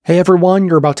Hey everyone,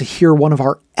 you're about to hear one of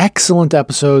our excellent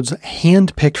episodes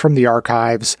handpicked from the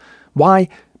archives. Why?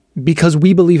 Because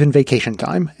we believe in vacation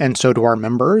time, and so do our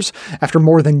members. After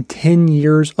more than 10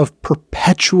 years of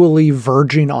perpetually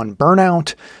verging on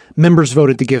burnout, members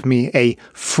voted to give me a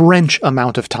French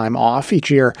amount of time off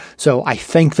each year, so I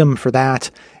thank them for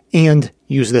that, and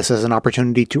use this as an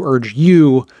opportunity to urge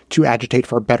you to agitate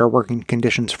for better working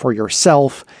conditions for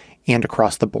yourself and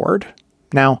across the board.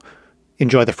 Now,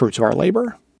 enjoy the fruits of our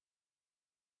labor.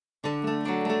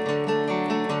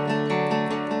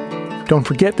 Don't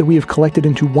forget that we have collected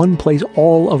into one place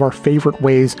all of our favorite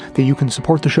ways that you can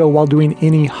support the show while doing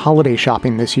any holiday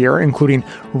shopping this year, including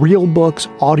real books,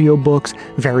 audiobooks,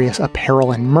 various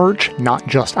apparel and merch, not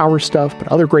just our stuff, but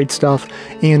other great stuff,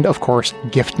 and of course,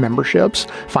 gift memberships.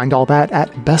 Find all that at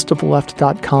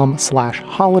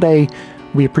bestoftheleft.com/holiday.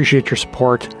 We appreciate your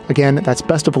support. Again, that's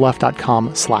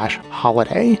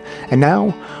bestoftheleft.com/holiday. And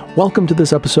now, welcome to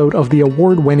this episode of the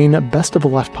award-winning Best of the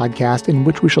Left podcast, in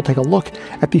which we shall take a look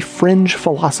at the fringe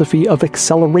philosophy of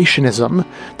accelerationism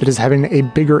that is having a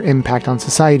bigger impact on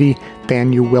society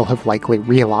than you will have likely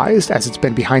realized, as it's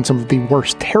been behind some of the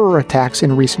worst terror attacks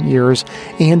in recent years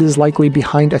and is likely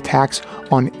behind attacks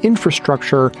on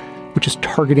infrastructure, which is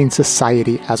targeting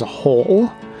society as a whole.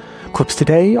 Clips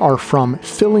today are from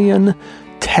Fillion,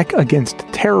 Tech Against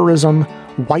Terrorism,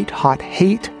 White Hot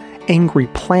Hate, Angry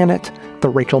Planet, The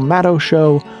Rachel Maddow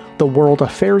Show, The World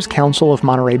Affairs Council of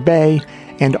Monterey Bay,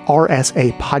 and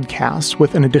RSA Podcasts,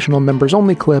 with an additional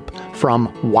members-only clip from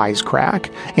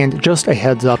Wisecrack. And just a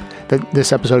heads up that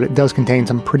this episode does contain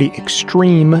some pretty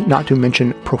extreme, not to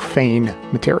mention profane,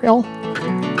 material.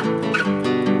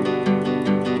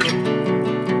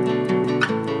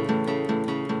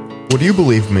 Would you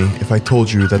believe me if I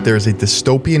told you that there is a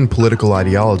dystopian political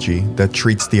ideology that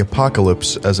treats the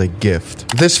apocalypse as a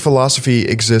gift? This philosophy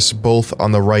exists both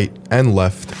on the right and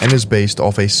left and is based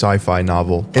off a sci-fi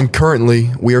novel. And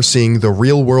currently, we are seeing the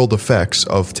real-world effects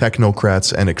of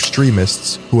technocrats and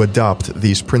extremists who adopt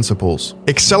these principles.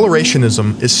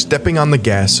 Accelerationism is stepping on the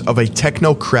gas of a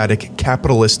technocratic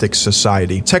capitalistic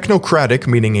society. Technocratic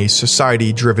meaning a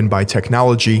society driven by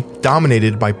technology,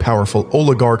 dominated by powerful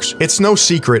oligarchs. It's no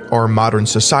secret our modern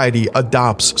society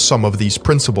adopts some of these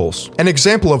principles. An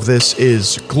example of this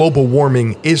is global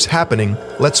warming is happening,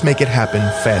 let's make it happen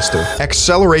faster.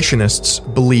 Accelerationists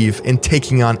believe in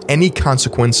taking on any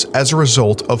consequence as a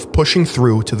result of pushing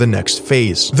through to the next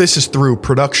phase. This is through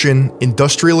production,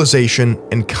 industrialization,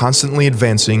 and constantly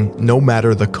advancing no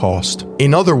matter the cost.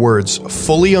 In other words,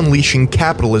 fully unleashing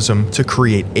capitalism to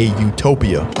create a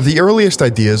utopia. The earliest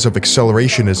ideas of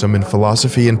accelerationism in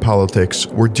philosophy and politics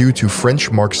were due to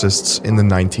French Marxists in the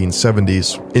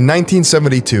 1970s. In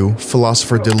 1972,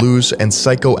 philosopher Deleuze and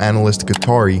psychoanalyst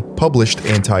Guattari published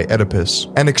Anti-Oedipus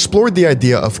and explored the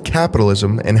idea of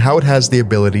capitalism and how it has the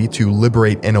ability to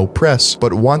liberate and oppress,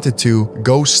 but wanted to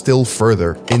go still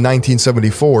further. In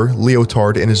 1974,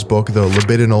 Lyotard, in his book The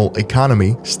Libidinal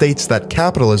Economy, states that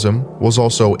capitalism was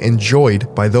also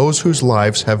enjoyed by those whose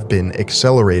lives have been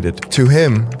accelerated. To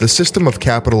him, the system of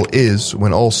capital is,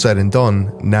 when all said and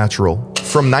done, natural.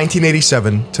 From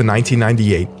 1987 to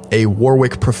 1998, a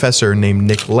Warwick professor named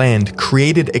Nick Land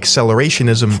created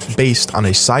accelerationism based on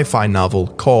a sci-fi novel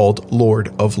called Lord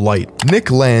of Light.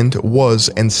 Nick Land was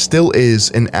and still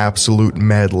is an absolute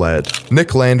mad lad.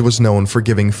 Nick Land was known for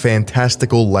giving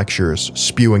fantastical lectures,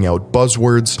 spewing out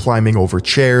buzzwords, climbing over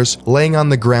chairs, laying on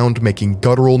the ground making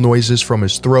guttural noises from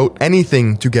his throat,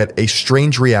 anything to get a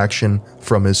strange reaction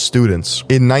from his students.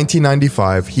 In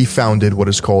 1995, he founded what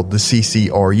is called the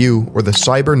CCRU, or the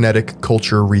Cybernetic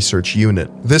Culture Research Unit.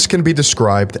 This can be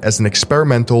described as an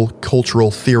experimental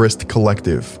cultural theorist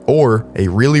collective, or a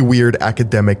really weird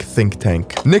academic think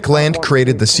tank. Nick Land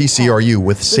created the CCRU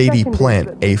with Sadie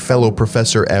Plant, a fellow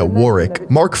professor at Warwick.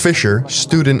 Mark Fisher,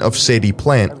 student of Sadie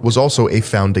Plant, was also a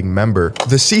founding member.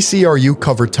 The CCRU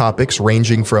covered topics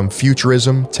ranging from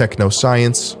futurism,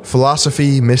 technoscience,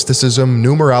 philosophy, mysticism,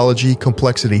 numerology,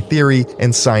 complexity theory,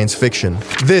 and science fiction.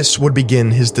 This would begin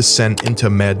his descent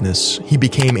into madness. He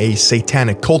became a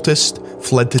satanic cultist,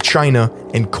 fled to China,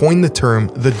 and coined the term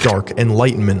the Dark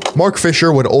Enlightenment. Mark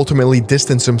Fisher would ultimately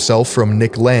distance himself from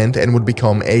Nick Land and would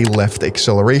become a left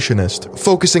accelerationist,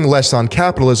 focusing less on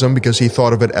capitalism because he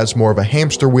thought of it as more of a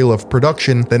hamster wheel of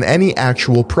production than any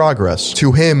actual progress.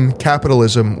 To him,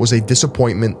 capitalism was a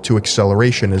disappointment to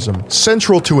accelerationism.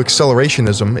 Central to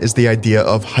accelerationism is the idea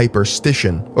of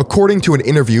hyperstition. According to an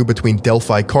interview between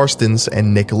Delphi Karstens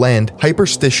and Nick Land,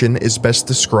 hyperstition is best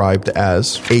described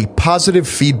as a positive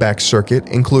feedback circuit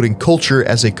market, including culture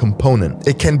as a component.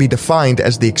 It can be defined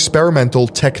as the experimental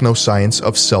technoscience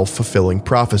of self-fulfilling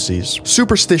prophecies.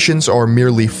 Superstitions are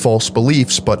merely false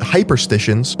beliefs, but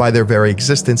hyperstitions, by their very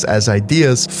existence as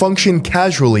ideas, function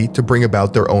casually to bring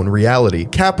about their own reality.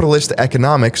 Capitalist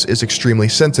economics is extremely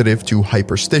sensitive to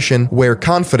hyperstition, where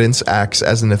confidence acts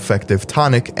as an effective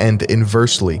tonic, and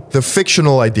inversely. The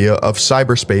fictional idea of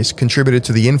cyberspace contributed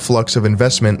to the influx of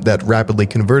investment that rapidly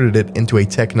converted it into a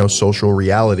techno-social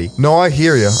reality. No, I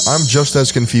hear ya. I'm just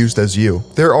as confused as you.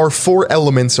 There are 4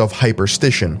 elements of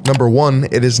hyperstition. Number 1,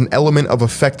 it is an element of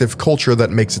effective culture that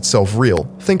makes itself real.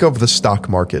 Think of the stock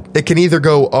market. It can either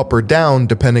go up or down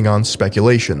depending on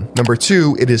speculation. Number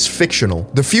 2, it is fictional.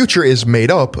 The future is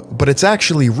made up, but it's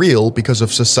actually real because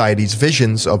of society's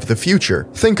visions of the future.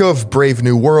 Think of Brave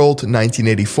New World,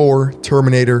 1984,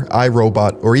 Terminator,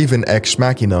 iRobot, or even Ex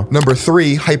Machina. Number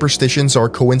 3, hyperstitions are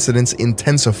coincidence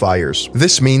intensifiers.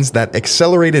 This means that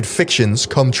accelerated fictions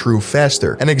come true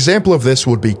faster. An example of this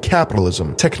would be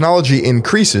capitalism. Technology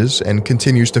increases and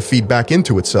continues to feed back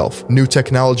into itself. New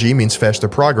technology means faster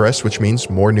progress, which means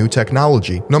more new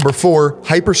technology. Number 4,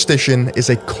 hyperstition is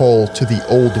a call to the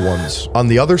old ones. On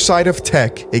the other side of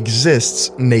tech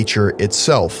exists nature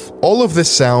itself. All of this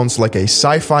sounds like a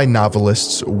sci-fi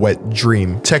novelist's wet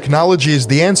dream. Technology is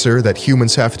the answer that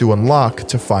humans have to unlock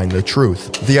to find the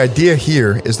truth. The idea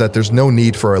here is that there's no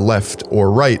need for a left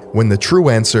or right when the true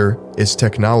answer is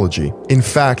technology. In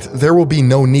fact, there will be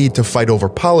no need to fight over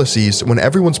policies when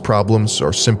everyone's problems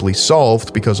are simply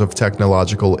solved because of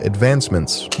technological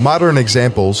advancements. Modern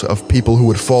examples of people who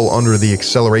would fall under the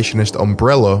accelerationist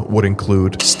umbrella would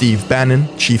include Steve Bannon,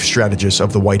 chief strategist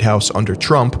of the White House under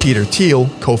Trump, Peter Thiel,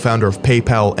 co-founder of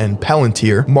PayPal and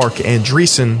Palantir, Mark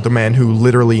Andreessen, the man who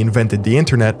literally invented the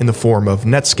internet in the form of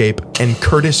Netscape, and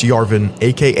Curtis Yarvin,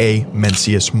 aka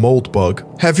Mencius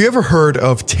Moldbug. Have you ever heard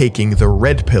of taking the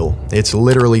red pill? It's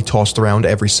literally tossed around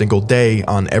every single day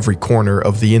on every corner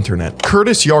of the internet.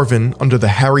 Curtis Yarvin, under the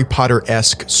Harry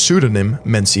Potter-esque pseudonym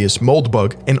Mencius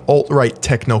Moldbug, an alt-right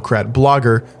technocrat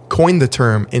blogger, coined the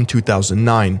term in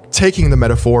 2009, taking the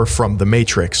metaphor from The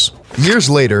Matrix. Years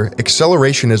later,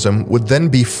 accelerationism would then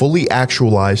be fully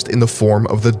actualized in the form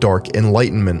of the Dark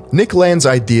Enlightenment. Nick Land's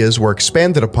ideas were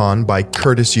expanded upon by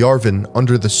Curtis Yarvin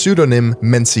under the pseudonym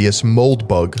Mencius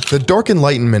Moldbug. The Dark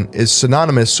Enlightenment is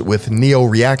synonymous with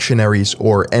neo-reactionaries,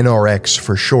 or NRX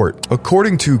for short.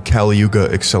 According to Kali Yuga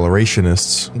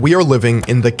accelerationists, we are living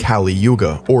in the Kali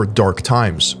Yuga, or dark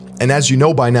times. And as you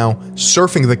know by now,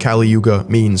 surfing the Kali Yuga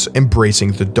means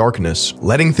embracing the darkness,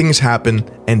 letting things happen,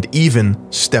 and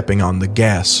even stepping on the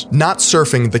gas. Not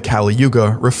surfing the Kali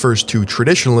Yuga refers to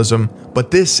traditionalism,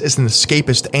 but this is an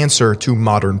escapist answer to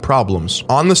modern problems.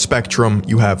 On the spectrum,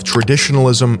 you have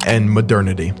traditionalism and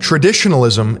modernity.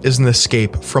 Traditionalism is an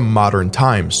escape from modern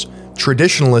times.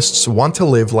 Traditionalists want to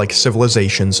live like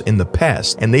civilizations in the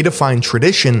past, and they define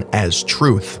tradition as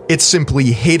truth. It's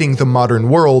simply hating the modern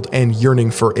world and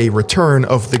yearning for a return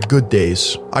of the good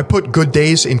days. I put good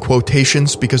days in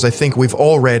quotations because I think we've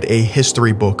all read a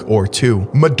history book or two.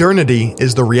 Modernity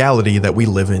is the reality that we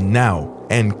live in now,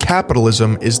 and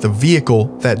capitalism is the vehicle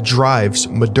that drives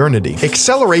modernity.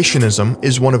 Accelerationism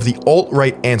is one of the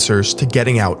alt-right answers to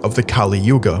getting out of the Kali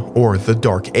Yuga, or the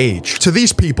Dark Age. To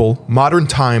these people, modern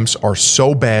times are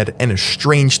so bad and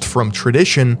estranged from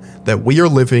tradition that we are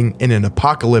living in an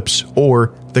apocalypse,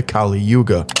 or the Kali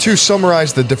Yuga. To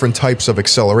summarize the different types of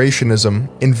accelerationism,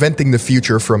 Inventing the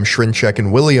Future from Schrinchek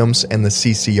and Williams and the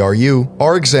CCRU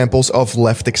are examples of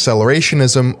left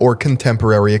accelerationism or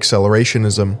contemporary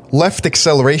accelerationism. Left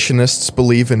accelerationists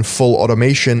believe in full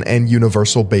automation and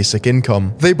universal basic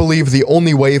income. They believe the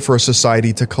only way for a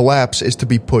society to collapse is to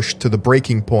be pushed to the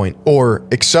breaking point, or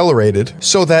accelerated,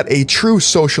 so that a true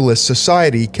socialist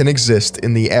society can exist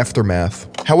in the aftermath.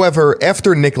 However,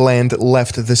 after Nick Land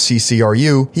left the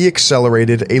CCRU, he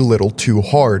accelerated a little too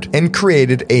hard and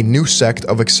created a new sect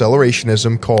of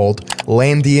accelerationism called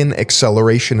Landian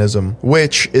accelerationism,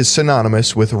 which is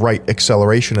synonymous with right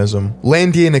accelerationism.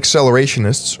 Landian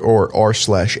accelerationists, or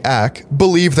r/ac,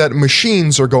 believe that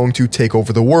machines are going to take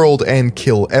over the world and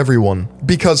kill everyone,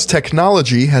 because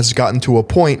technology has gotten to a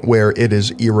point where it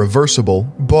is irreversible.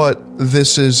 But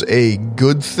this is a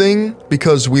good thing,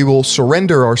 because we will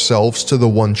surrender ourselves to the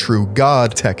one true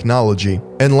God, technology.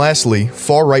 And lastly,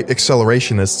 far-right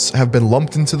accelerationists have been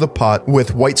lumped into the pot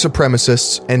with white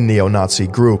supremacists and neo-Nazi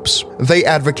groups. They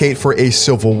advocate for a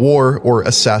civil war or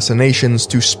assassinations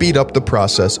to speed up the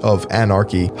process of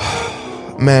anarchy.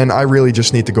 Man, I really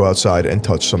just need to go outside and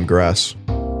touch some grass.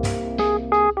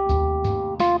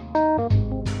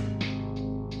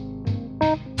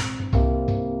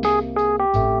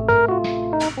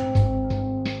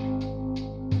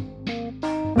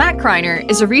 Reiner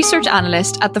is a research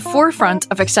analyst at the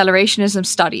forefront of accelerationism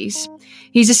studies.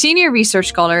 He's a senior research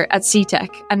scholar at CTEC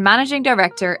and managing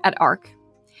director at ARC.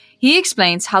 He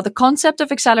explains how the concept of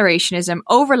accelerationism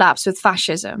overlaps with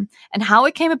fascism and how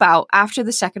it came about after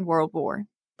the Second World War.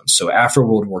 So after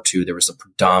World War II, there was a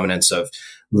predominance of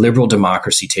liberal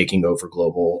democracy taking over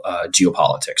global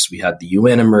geopolitics. We had the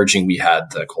UN emerging. We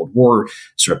had the Cold War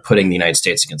sort of putting the United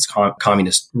States against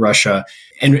communist Russia.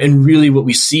 And really what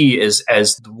we see is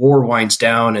as the war winds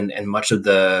down and much of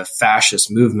the fascist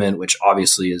movement, which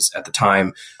obviously is at the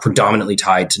time predominantly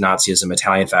tied to Nazism,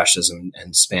 Italian fascism,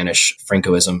 and Spanish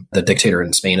Francoism, the dictator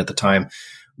in Spain at the time,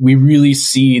 we really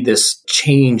see this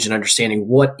change in understanding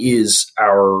what is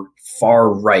our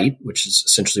far right, which is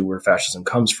essentially where fascism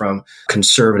comes from,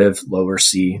 conservative, lower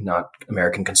C, not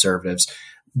American conservatives,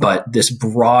 but this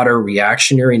broader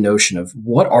reactionary notion of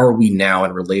what are we now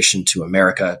in relation to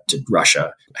America, to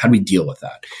Russia? How do we deal with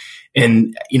that?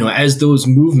 And, as those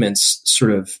movements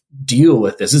sort of deal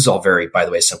with this is all very, by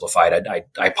the way, simplified. I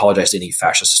apologize to any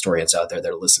fascist historians out there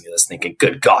that are listening to this thinking,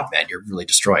 good God, man, you're really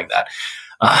destroying that.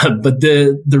 But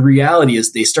the reality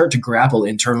is they start to grapple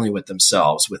internally with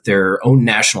themselves, with their own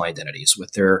national identities,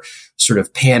 with their sort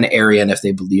of pan-Aryan, if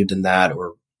they believed in that,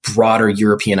 or broader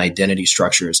European identity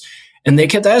structures. And they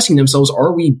kept asking themselves,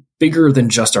 are we bigger than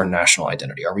just our national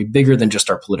identity? Are we bigger than just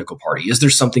our political party? Is there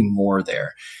something more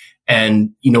there?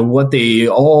 And, what they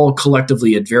all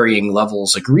collectively at varying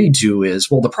levels agreed to is,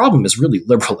 well, the problem is really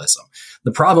liberalism.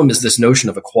 The problem is this notion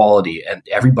of equality and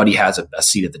everybody has a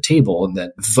seat at the table, and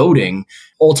that voting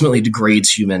ultimately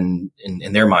degrades in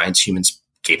their minds, humans'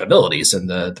 capabilities and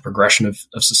the progression of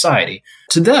society.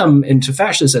 To them and to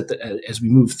fascists, as we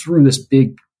move through this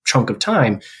big chunk of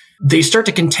time, they start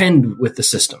to contend with the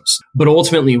systems. But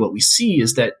ultimately what we see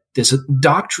is that this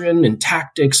doctrine and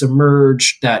tactics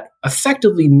emerge that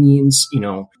effectively means,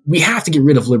 we have to get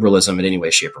rid of liberalism in any way,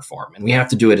 shape, or form. And we have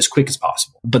to do it as quick as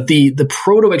possible. But the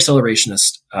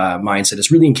proto-accelerationist mindset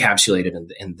is really encapsulated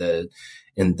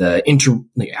in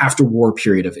the after-war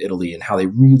period of Italy and how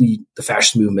the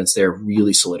fascist movements there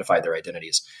really solidified their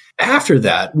identities. After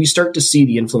that, we start to see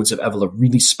the influence of Evola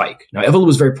really spike. Now, Evola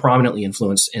was very prominently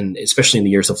influenced, especially in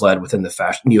the years of lead, within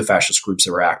the neo-fascist groups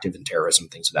that were active in terrorism,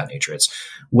 things of that nature. It's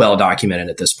well documented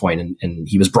at this point, and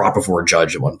he was brought before a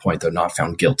judge at one point, though not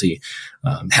found guilty.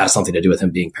 Has something to do with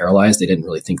him being paralyzed. They didn't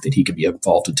really think that he could be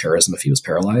involved in terrorism if he was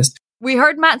paralyzed. We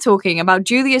heard Matt talking about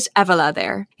Julius Evola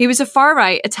there. He was a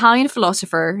far-right Italian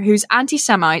philosopher whose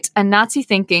anti-Semite and Nazi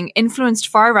thinking influenced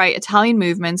far-right Italian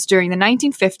movements during the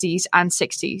 1950s and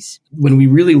 60s. When we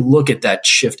really look at that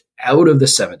shift out of the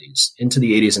 70s into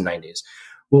the 80s and 90s,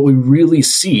 what we really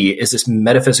see is this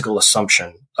metaphysical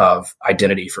assumption of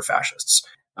identity for fascists.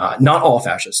 Not all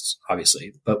fascists,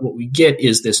 obviously, but what we get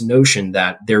is this notion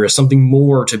that there is something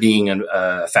more to being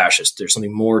a fascist. There's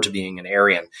something more to being an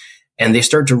Aryan. And they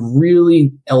start to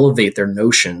really elevate their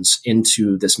notions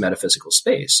into this metaphysical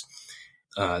space.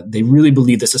 They really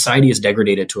believe that society is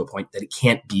degraded to a point that it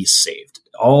can't be saved.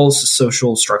 All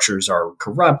social structures are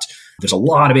corrupt. There's a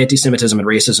lot of anti-Semitism and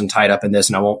racism tied up in this,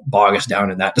 and I won't bog us down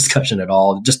in that discussion at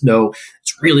all. Just know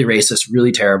it's really racist,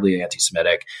 really terribly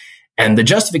anti-Semitic. And the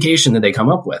justification that they come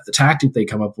up with, the tactic they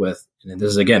come up with, and this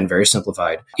is, again, very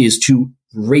simplified, is to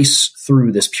race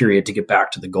through this period to get back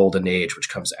to the golden age, which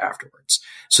comes afterwards.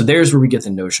 So there's where we get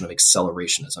the notion of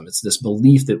accelerationism. It's this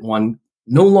belief that one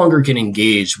no longer can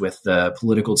engage with the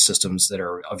political systems that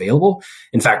are available.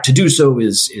 In fact, to do so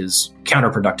is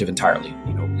counterproductive entirely.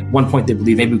 At one point they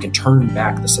believe maybe we can turn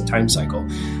back the time cycle,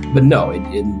 but no,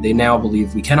 they now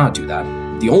believe we cannot do that.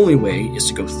 The only way is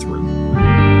to go through.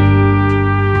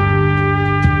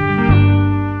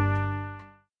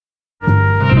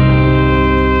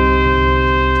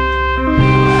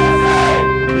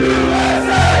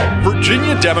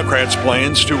 Virginia Democrats'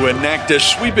 plans to enact a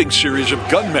sweeping series of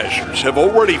gun measures have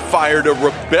already fired a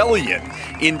rebellion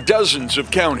in dozens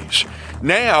of counties.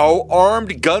 Now,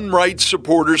 armed gun rights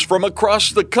supporters from across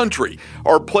the country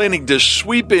are planning to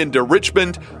sweep into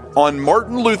Richmond on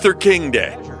Martin Luther King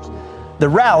Day. The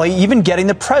rally even getting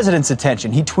the president's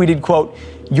attention. He tweeted, quote,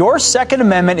 "Your Second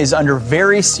Amendment is under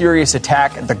very serious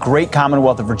attack at the great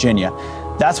Commonwealth of Virginia.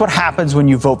 That's what happens when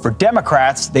you vote for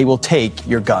Democrats. They will take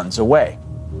your guns away."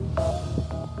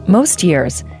 Most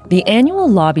years, the annual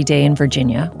Lobby Day in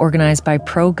Virginia, organized by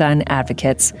pro-gun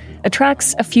advocates,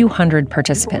 attracts a few hundred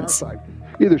participants.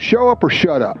 Either show up or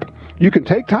shut up. You can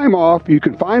take time off, you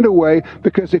can find a way,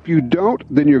 because if you don't,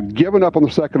 then you're giving up on the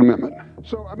Second Amendment.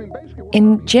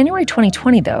 In January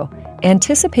 2020, though,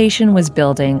 anticipation was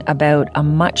building about a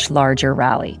much larger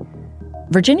rally.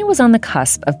 Virginia was on the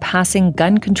cusp of passing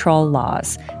gun control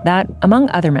laws that, among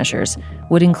other measures,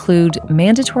 would include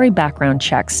mandatory background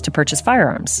checks to purchase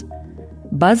firearms.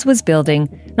 Buzz was building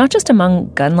not just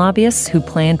among gun lobbyists who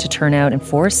planned to turn out in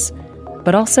force,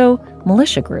 but also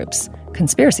militia groups,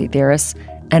 conspiracy theorists,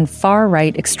 and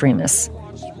far-right extremists.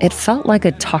 It felt like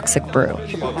a toxic brew.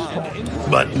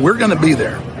 But we're going to be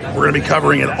there. We're going to be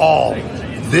covering it all.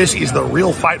 This is the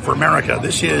real fight for America.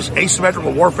 This is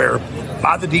asymmetrical warfare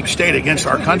by the deep state against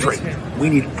our country. We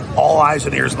need all eyes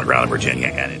and ears on the ground in Virginia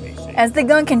and in D.C. As the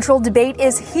gun control debate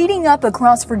is heating up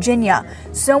across Virginia,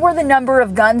 so are the number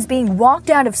of guns being walked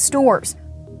out of stores.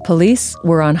 Police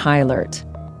were on high alert,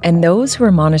 and those who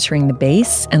were monitoring the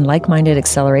base and like-minded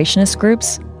accelerationist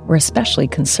groups were especially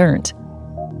concerned.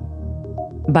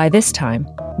 By this time,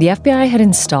 the FBI had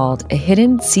installed a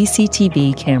hidden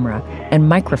CCTV camera and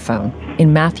microphone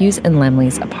in Matthews and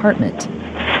Lemley's apartment.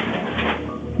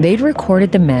 They'd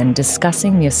recorded the men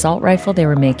discussing the assault rifle they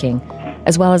were making,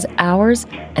 as well as hours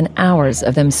and hours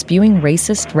of them spewing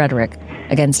racist rhetoric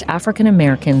against African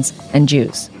Americans and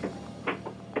Jews.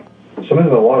 Something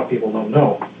that a lot of people don't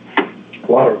know.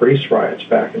 A lot of race riots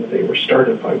back in the day were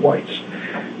started by whites.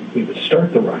 We would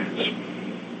start the riots,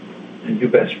 and you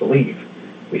best believe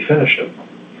we finished them.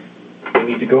 We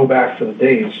need to go back to the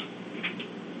days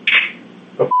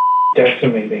of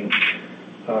decimating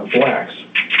blacks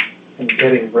and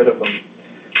getting rid of them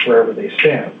wherever they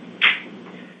stand.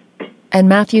 And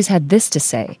Matthews had this to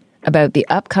say about the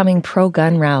upcoming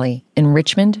pro-gun rally in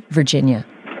Richmond, Virginia.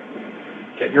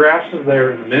 Get your asses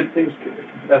there, and the minute things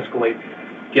escalate,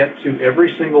 get to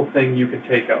every single thing you can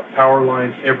take out. Power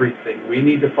lines, everything. We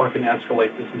need to fucking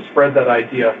escalate this and spread that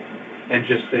idea and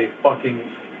just say fucking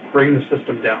bring the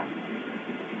system down.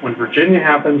 When Virginia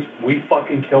happens, we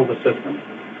fucking kill the system.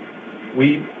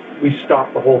 We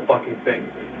stop the whole fucking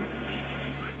thing.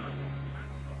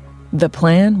 The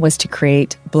plan was to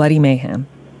create bloody mayhem.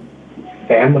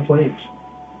 Fan the flames.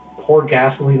 Pour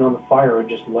gasoline on the fire and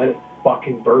just let it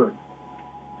fucking burn.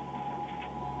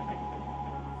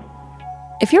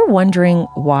 If you're wondering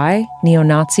why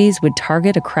neo-Nazis would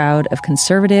target a crowd of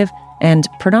conservative and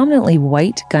predominantly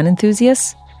white gun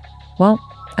enthusiasts, well,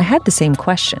 I had the same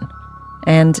question,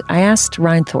 and I asked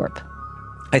Ryan Thorpe.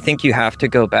 I think you have to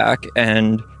go back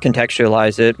and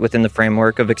contextualize it within the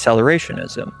framework of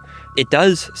accelerationism. It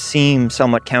does seem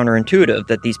somewhat counterintuitive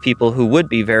that these people who would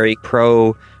be very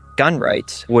pro-gun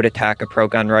rights would attack a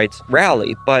pro-gun rights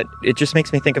rally, but it just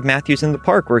makes me think of Matthews in the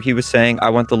Park, where he was saying, I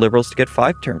want the liberals to get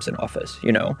 5 terms in office.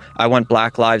 You know, I want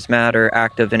Black Lives Matter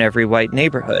active in every white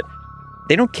neighborhood.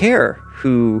 They don't care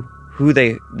who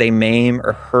they maim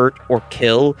or hurt or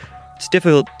kill. It's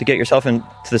difficult to get yourself into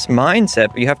this mindset,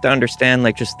 but you have to understand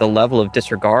just the level of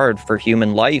disregard for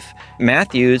human life.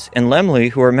 Matthews and Lemley,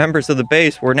 who are members of the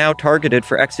base, were now targeted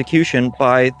for execution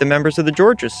by the members of the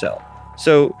Georgia cell.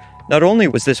 So not only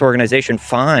was this organization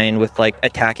fine with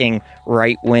attacking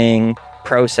right-wing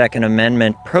pro-Second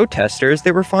Amendment protesters,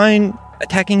 they were fine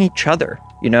attacking each other.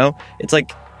 You know, it's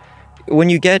when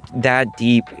you get that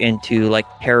deep into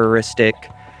terroristic,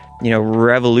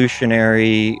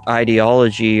 revolutionary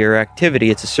ideology or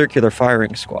activity, it's a circular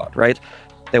firing squad, right?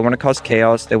 They want to cause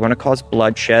chaos. They want to cause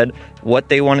bloodshed. What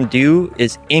they want to do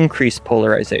is increase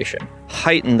polarization,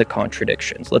 heighten the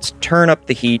contradictions. Let's turn up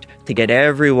the heat to get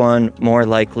everyone more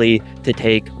likely to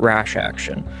take rash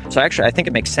action. So actually, I think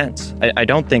it makes sense. I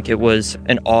don't think it was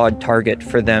an odd target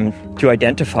for them to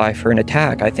identify for an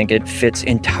attack. I think it fits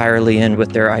entirely in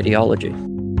with their ideology.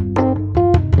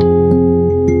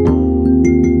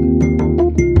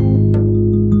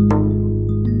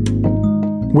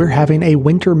 We're having a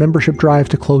winter membership drive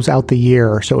to close out the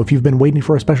year, so if you've been waiting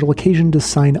for a special occasion to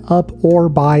sign up or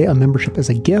buy a membership as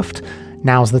a gift,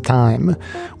 now's the time.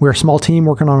 We're a small team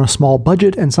working on a small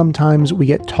budget, and sometimes we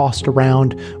get tossed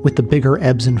around with the bigger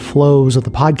ebbs and flows of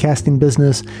the podcasting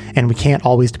business, and we can't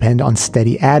always depend on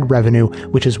steady ad revenue,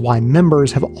 which is why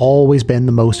members have always been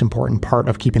the most important part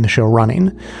of keeping the show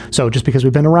running. So just because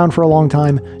we've been around for a long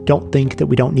time, don't think that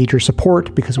we don't need your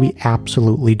support, because we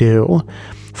absolutely do.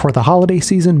 For the holiday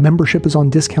season, membership is on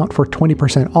discount for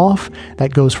 20% off.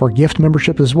 That goes for gift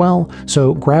membership as well,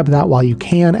 so grab that while you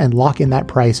can and lock in that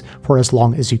price for as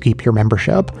long as you keep your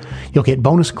membership. You'll get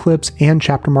bonus clips and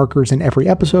chapter markers in every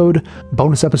episode,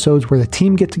 bonus episodes where the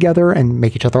team get together and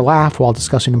make each other laugh while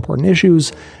discussing important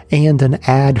issues, and an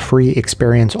ad-free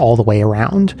experience all the way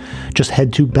around. Just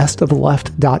head to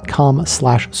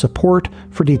bestoftheleft.com/support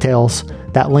for details.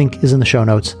 That link is in the show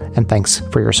notes, and thanks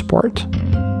for your support.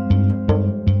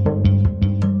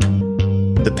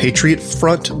 The Patriot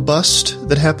Front bust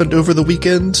that happened over the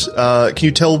weekend. Can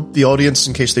you tell the audience,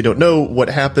 in case they don't know, what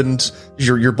happened?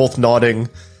 You're both nodding.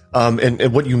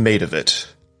 and what you made of it.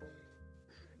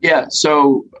 Yeah,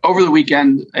 so over the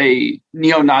weekend, a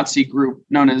neo-Nazi group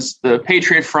known as the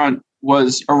Patriot Front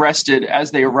was arrested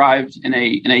as they arrived in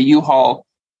a U-Haul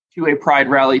to a pride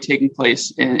rally taking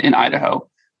place in Idaho.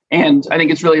 And I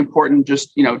think it's really important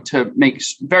just, to make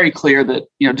very clear that,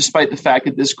 despite the fact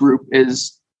that this group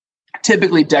is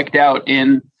typically decked out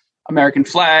in American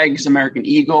flags, American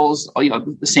eagles,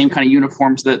 the same kind of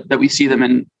uniforms that we see them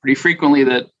in pretty frequently,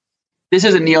 that this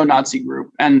is a neo-Nazi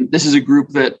group. And this is a group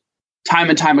that time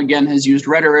and time again has used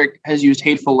rhetoric, has used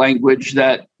hateful language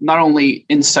that not only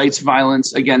incites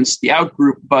violence against the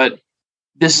out-group, but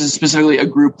this is specifically a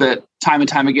group that time and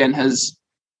time again has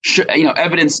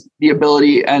evidenced the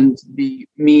ability and the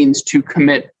means to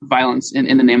commit violence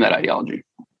in the name of that ideology.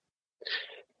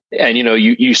 And,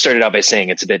 you started out by saying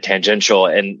it's a bit tangential,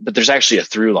 but there's actually a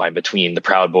through line between the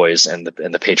Proud Boys and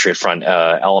the Patriot Front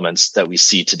elements that we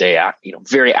see today,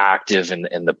 very active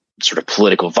in the sort of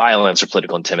political violence or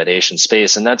political intimidation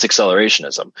space, and that's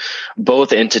accelerationism.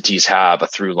 Both entities have a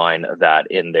through line of that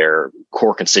in their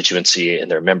core constituency, in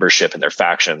their membership, and their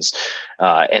factions.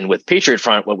 And with Patriot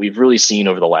Front, what we've really seen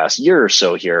over the last year or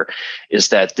so here is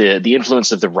that the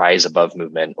influence of the Rise Above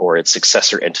movement or its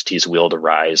successor entities, Will to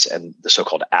Rise, and the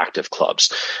so-called active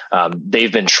clubs,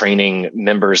 they've been training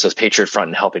members of Patriot Front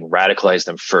and helping radicalize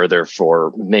them further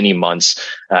for many months.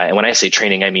 And when I say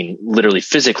training, I mean literally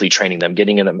physically training them,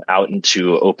 getting them out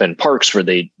into open parks where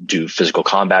they do physical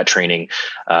combat training,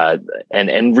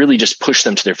 and really just push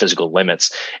them to their physical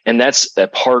limits. And that's a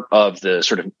part of the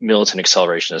sort of militant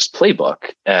accelerationist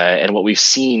playbook. And what we've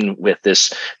seen with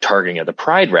this targeting of the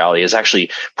Pride rally is actually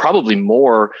probably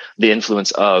more the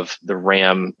influence of the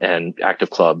RAM and Active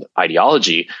Club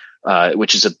ideology,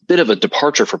 which is a bit of a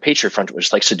departure for Patriot Front,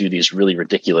 which likes to do these really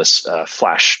ridiculous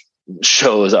flash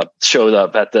shows up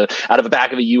out of the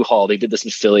back of a U-Haul. They did this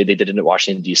in Philly. They did it in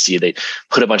Washington, D.C. They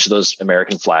put a bunch of those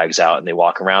American flags out and they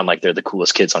walk around like they're the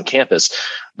coolest kids on campus.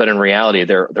 But in reality,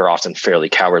 they're often fairly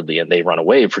cowardly and they run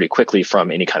away pretty quickly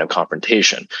from any kind of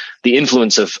confrontation. The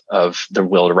influence of the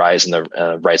Will to Rise and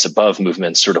the Rise Above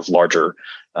movement, sort of larger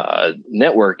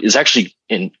network, is actually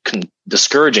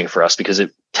discouraging for us because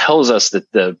it tells us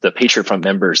that the Patriot Front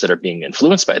members that are being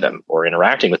influenced by them or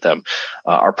interacting with them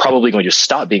are probably going to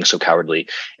stop being so cowardly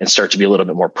and start to be a little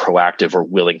bit more proactive or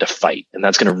willing to fight. And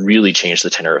that's going to really change the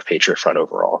tenor of Patriot Front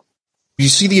overall. You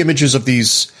see the images of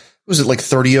these, was it like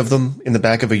 30 of them in the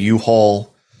back of a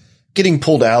U-Haul getting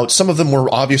pulled out? Some of them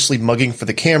were obviously mugging for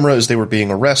the camera as they were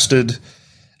being arrested.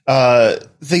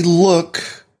 They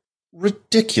look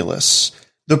ridiculous.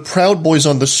 The Proud Boys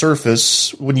on the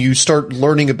surface, when you start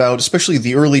learning about, especially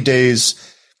the early days,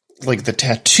 like the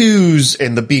tattoos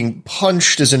and the being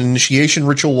punched as an initiation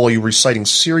ritual while you're reciting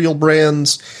cereal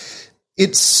brands,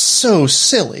 it's so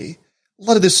silly. A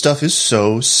lot of this stuff is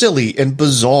so silly and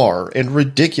bizarre and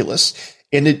ridiculous.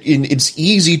 And it's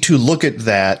easy to look at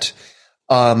that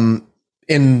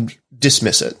and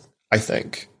dismiss it, I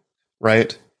think.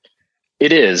 Right?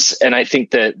 It is. And I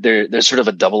think that there's sort of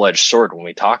a double-edged sword when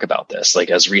we talk about this. Like,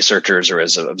 as researchers or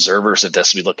as observers of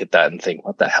this, we look at that and think,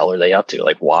 what the hell are they up to?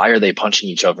 Like, why are they punching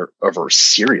each other over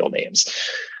cereal names?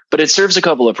 But it serves a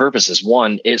couple of purposes.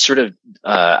 One, it sort of,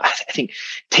 I think,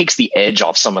 takes the edge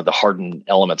off some of the hardened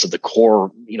elements of the core.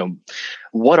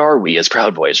 What are we as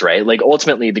Proud Boys, right? Like,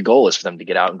 ultimately, the goal is for them to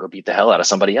get out and go beat the hell out of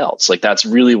somebody else. Like, that's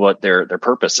really what their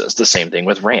purpose is. The same thing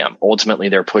with RAM. Ultimately,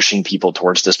 they're pushing people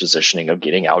towards this positioning of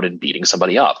getting out and beating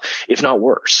somebody up, if not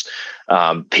worse.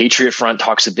 Patriot Front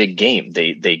talks a big game.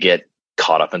 They get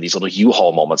caught up in these little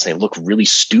U-Haul moments. They look really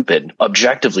stupid,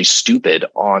 objectively stupid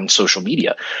on social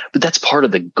media. But that's part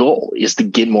of the goal, is to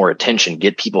get more attention,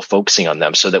 get people focusing on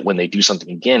them so that when they do something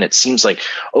again, it seems like,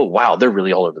 oh, wow, they're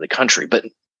really all over the country. But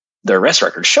the arrest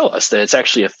records show us that it's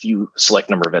actually a few select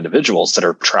number of individuals that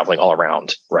are traveling all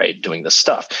around, right, doing this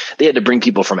stuff. They had to bring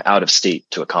people from out of state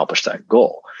to accomplish that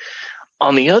goal.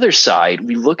 On the other side,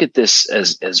 we look at this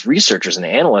as researchers and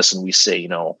analysts, and we say,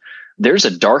 there's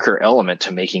a darker element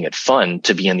to making it fun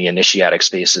to be in the initiatic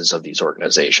spaces of these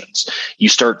organizations. You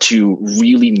start to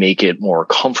really make it more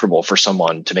comfortable for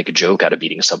someone to make a joke out of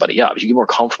beating somebody up. You get more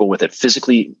comfortable with it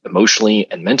physically, emotionally,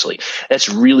 and mentally. That's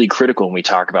really critical when we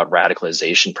talk about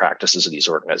radicalization practices of these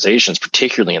organizations,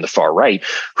 particularly in the far right,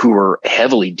 who are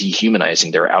heavily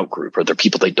dehumanizing their outgroup or their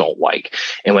people they don't like.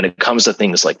 And when it comes to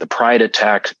things like the Pride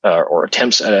attack or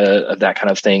attempts at that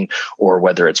kind of thing, or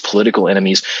whether it's political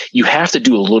enemies, you have to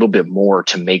do a little bit more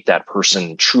to make that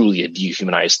person truly a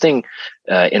dehumanized thing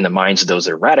in the minds of those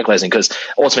that are radicalizing, because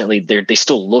ultimately they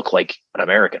still look like an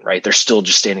American, right? They're still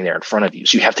just standing there in front of you.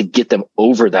 So you have to get them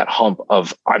over that hump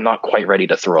of, I'm not quite ready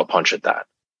to throw a punch at that.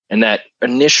 And that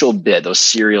initial bit, those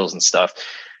cereals and stuff,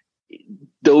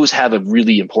 those have a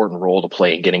really important role to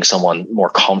play in getting someone more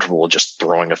comfortable with just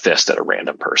throwing a fist at a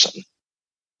random person.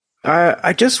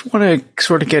 I just want to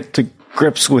sort of get to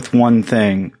grips with one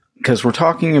thing, because we're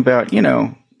talking about,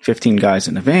 15 guys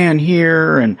in a van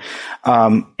here. And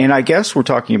I guess we're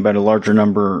talking about a larger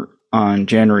number on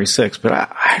January 6th, but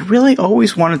I really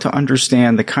always wanted to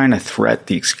understand the kind of threat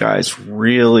these guys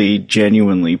really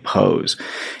genuinely pose.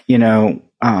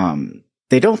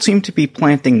 They don't seem to be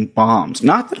planting bombs.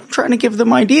 Not that I'm trying to give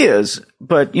them ideas,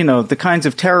 but, the kinds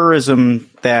of terrorism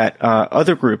that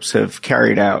other groups have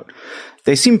carried out,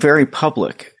 they seem very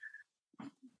public.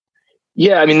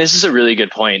 Yeah, I mean, this is a really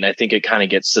good point. I think it kind of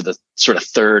gets to the sort of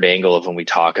third angle of when we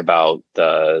talk about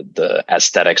the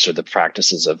aesthetics or the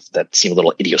practices of that seem a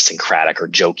little idiosyncratic or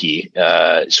jokey,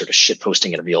 sort of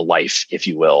shitposting in real life, if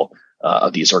you will,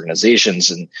 of these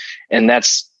organizations. And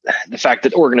that's the fact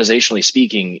that organizationally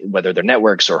speaking, whether they're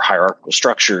networks or hierarchical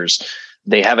structures,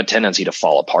 they have a tendency to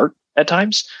fall apart at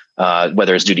times,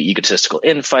 whether it's due to egotistical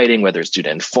infighting, whether it's due to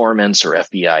informants or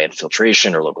FBI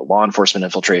infiltration or local law enforcement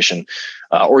infiltration,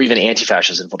 or even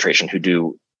anti-fascist infiltration who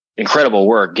do incredible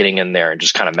work getting in there and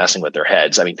just kind of messing with their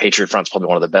heads. I mean, Patriot Front's probably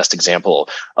one of the best example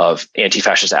of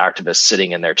anti-fascist activists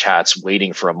sitting in their chats,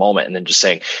 waiting for a moment and then just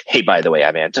saying, hey, by the way,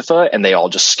 I'm Antifa. And they all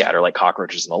just scatter like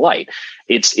cockroaches in the light.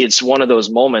 It's one of those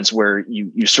moments where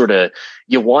you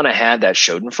want to have that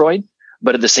Schadenfreude.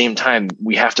 But at the same time,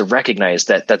 we have to recognize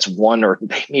that that's one or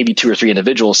maybe two or three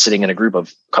individuals sitting in a group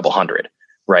of a couple hundred,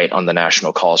 right, on the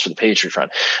national calls for the Patriot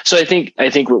Front. So I think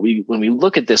when we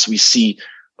look at this, we see,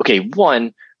 okay,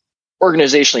 one,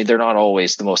 organizationally, they're not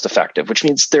always the most effective, which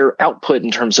means their output in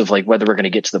terms of like whether we're going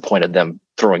to get to the point of them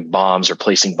throwing bombs or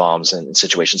placing bombs in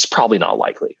situations, probably not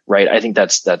likely, right? I think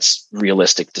that's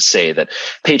realistic to say that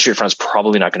Patriot Front's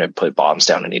probably not going to put bombs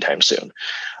down anytime soon.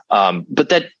 But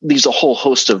that leaves a whole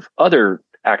host of other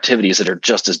activities that are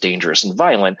just as dangerous and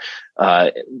violent,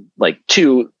 like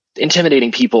two,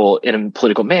 intimidating people in a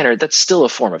political manner. That's still a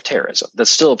form of terrorism. That's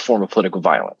still a form of political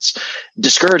violence.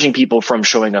 Discouraging people from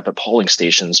showing up at polling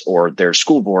stations or their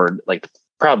school board, like the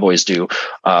Proud Boys do,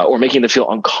 or making them feel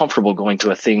uncomfortable going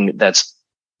to a thing that's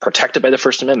protected by the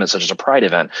First Amendment, such as a pride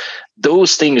event.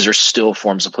 Those things are still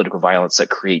forms of political violence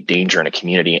that create danger in a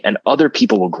community, and other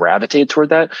people will gravitate toward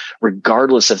that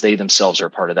regardless if they themselves are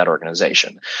a part of that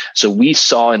organization. So we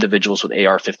saw individuals with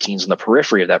AR-15s on the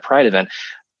periphery of that pride event.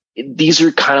 These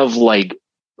are kind of like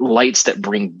lights that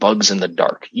bring bugs in the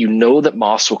dark. You know that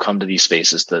moths will come to these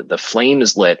spaces. The flame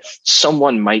is lit.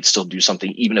 Someone might still do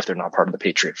something, even if they're not part of the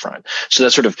Patriot Front. So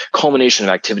that sort of culmination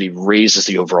of activity raises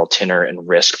the overall tenor and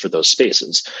risk for those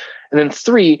spaces. And then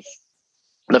three,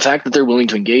 the fact that they're willing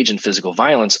to engage in physical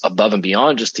violence above and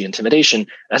beyond just the intimidation,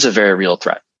 that's a very real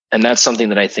threat. And that's something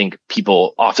that I think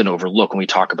people often overlook when we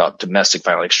talk about domestic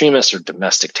violent extremists or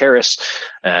domestic terrorists.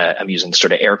 I'm using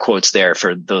sort of air quotes there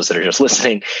for those that are just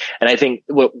listening. And I think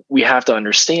what we have to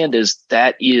understand is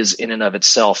that is in and of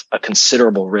itself a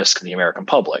considerable risk to the American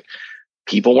public.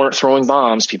 People weren't throwing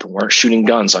bombs. People weren't shooting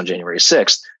guns on January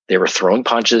 6th. They were throwing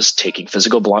punches, taking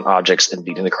physical blunt objects, and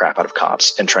beating the crap out of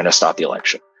cops and trying to stop the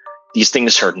election. These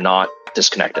things are not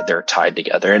disconnected. They're tied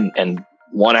together. And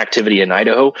one activity in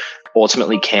Idaho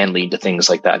ultimately can lead to things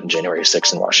like that in January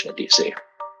 6th in Washington, D.C.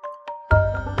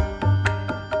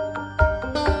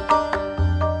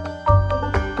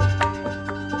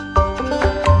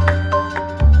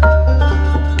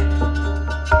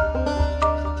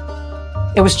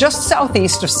 It was just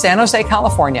southeast of San Jose,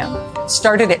 California.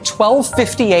 Started at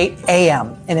 12:58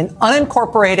 a.m. in an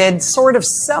unincorporated, sort of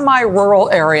semi-rural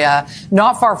area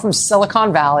not far from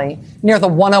Silicon Valley near the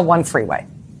 101 freeway.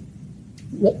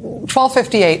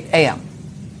 12:58 a.m.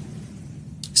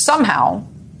 Somehow,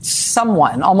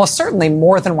 someone, almost certainly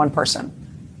more than one person,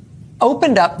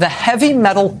 opened up the heavy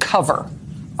metal cover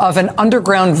of an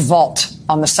underground vault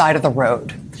on the side of the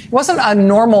road. It wasn't a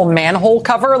normal manhole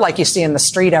cover like you see in the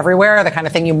street everywhere, the kind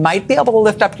of thing you might be able to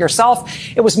lift up yourself.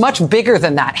 It was much bigger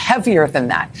than that, heavier than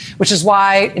that, which is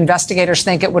why investigators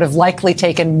think it would have likely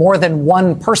taken more than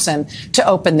one person to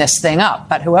open this thing up.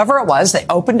 But whoever it was, they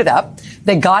opened it up.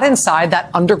 They got inside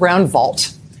that underground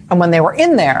vault. And when they were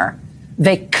in there,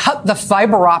 they cut the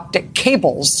fiber optic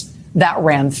cables that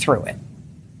ran through it.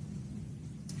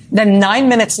 Then 9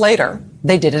 minutes later,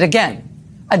 they did it again.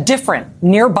 A different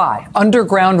nearby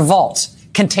underground vault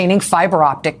containing fiber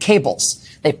optic cables.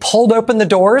 They pulled open the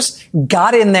doors,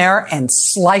 got in there, and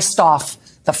sliced off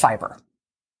the fiber.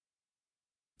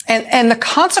 And the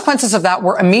consequences of that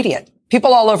were immediate.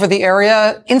 People all over the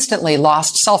area instantly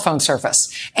lost cell phone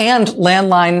service and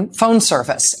landline phone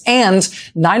service, and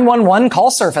 911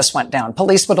 call service went down.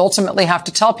 Police would ultimately have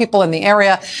to tell people in the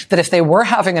area that if they were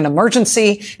having an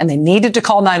emergency and they needed to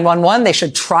call 911, they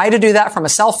should try to do that from a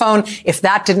cell phone. If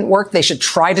that didn't work, they should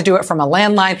try to do it from a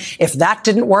landline. If that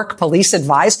didn't work, police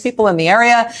advised people in the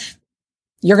area,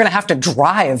 you're going to have to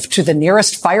drive to the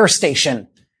nearest fire station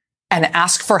and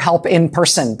ask for help in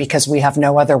person because we have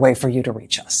no other way for you to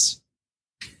reach us.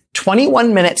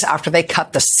 21 minutes after they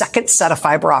cut the second set of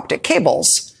fiber optic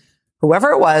cables,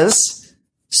 whoever it was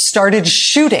started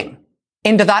shooting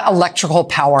into that electrical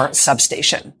power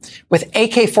substation with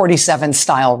AK-47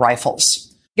 style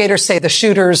rifles. Investigators say the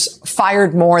shooters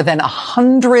fired more than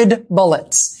 100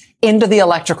 bullets into the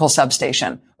electrical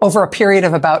substation over a period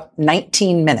of about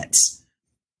 19 minutes.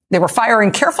 They were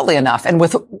firing carefully enough and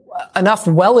with enough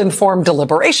well-informed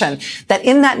deliberation that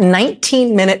in that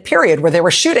 19-minute period where they were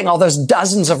shooting all those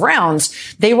dozens of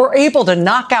rounds, they were able to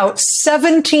knock out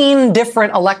 17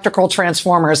 different electrical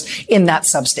transformers in that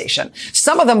substation.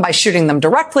 Some of them by shooting them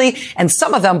directly and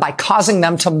some of them by causing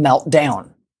them to melt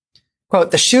down.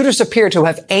 Quote, the shooters appear to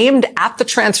have aimed at the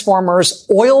transformers'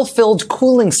 oil-filled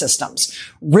cooling systems.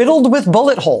 Riddled with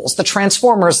bullet holes, the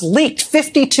transformers leaked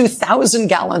 52,000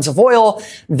 gallons of oil,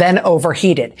 then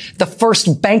overheated. The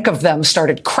first bank of them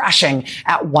started crashing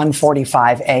at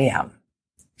 1:45 a.m.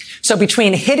 So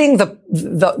between hitting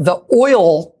the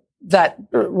oil that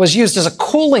was used as a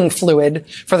cooling fluid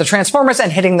for the transformers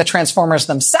and hitting the transformers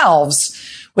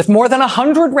themselves, with more than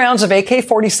 100 rounds of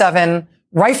AK-47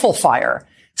 rifle fire,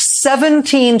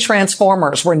 17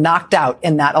 transformers were knocked out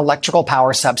in that electrical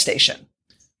power substation.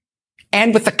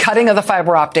 And with the cutting of the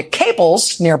fiber optic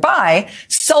cables nearby,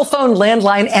 cell phone,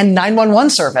 landline, and 911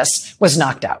 service was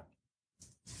knocked out.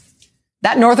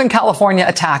 That Northern California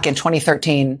attack in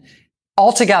 2013,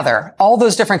 altogether, all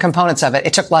those different components of it,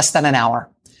 it took less than an hour.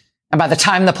 And by the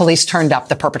time the police turned up,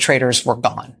 the perpetrators were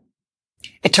gone.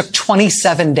 It took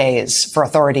 27 days for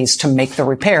authorities to make the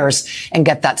repairs and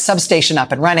get that substation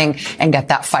up and running and get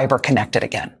that fiber connected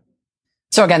again.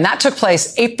 So again, that took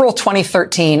place April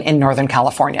 2013 in Northern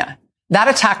California. That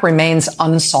attack remains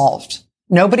unsolved.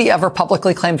 Nobody ever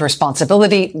publicly claimed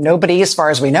responsibility. Nobody, as far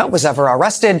as we know, was ever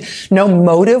arrested. No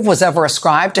motive was ever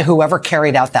ascribed to whoever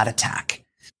carried out that attack.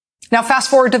 Now, fast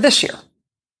forward to this year,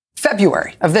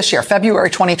 February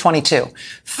 2022.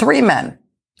 3 men,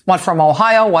 one from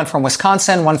Ohio, one from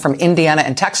Wisconsin, one from Indiana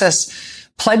and Texas,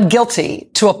 pled guilty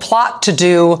to a plot to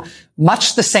do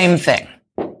much the same thing,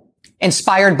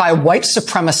 inspired by white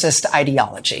supremacist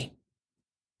ideology.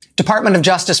 Department of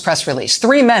Justice press release.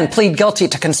 3 men plead guilty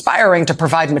to conspiring to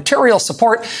provide material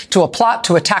support to a plot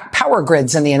to attack power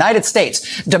grids in the United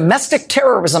States. Domestic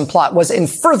terrorism plot was in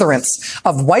furtherance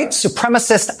of white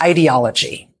supremacist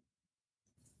ideology.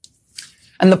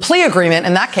 And the plea agreement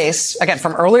in that case, again,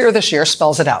 from earlier this year,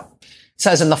 spells it out. It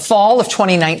says in the fall of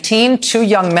 2019, 2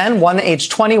 young men, one age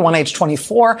 20, one age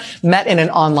 24, met in an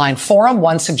online forum.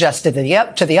 One suggested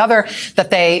to the other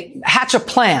that they hatch a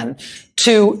plan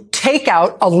to take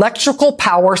out electrical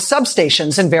power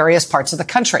substations in various parts of the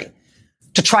country,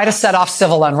 to try to set off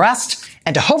civil unrest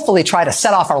and to hopefully try to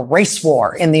set off a race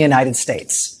war in the United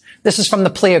States. This is from the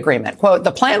plea agreement. Quote,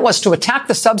 the plan was to attack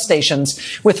the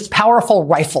substations with powerful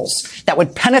rifles that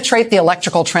would penetrate the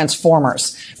electrical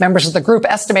transformers. Members of the group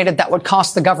estimated that would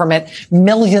cost the government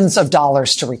millions of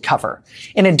dollars to recover.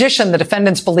 In addition, the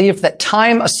defendants believed that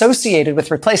time associated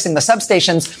with replacing the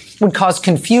substations would cause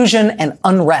confusion and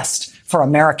unrest for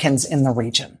Americans in the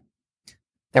region.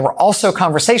 There were also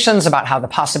conversations about how the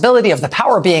possibility of the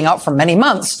power being out for many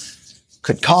months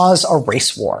could cause a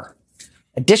race war.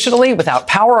 Additionally, without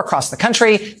power across the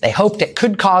country, they hoped it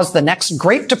could cause the next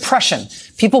Great Depression.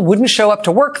 People wouldn't show up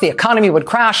to work, the economy would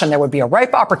crash, and there would be a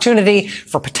ripe opportunity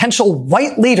for potential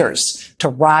white leaders to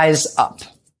rise up.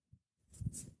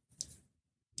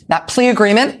 That plea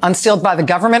agreement, unsealed by the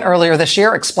government earlier this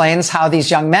year, explains how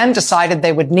these young men decided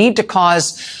they would need to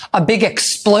cause a big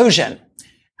explosion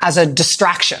as a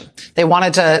distraction. They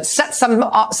wanted to set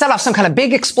off some kind of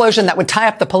big explosion that would tie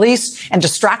up the police and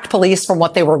distract police from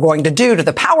what they were going to do to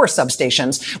the power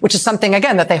substations, which is something,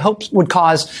 again, that they hoped would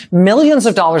cause millions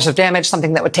of dollars of damage,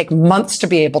 something that would take months to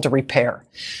be able to repair.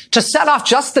 To set off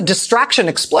just the distraction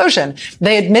explosion,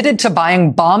 they admitted to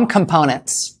buying bomb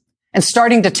components and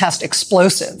starting to test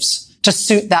explosives to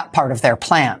suit that part of their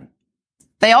plan.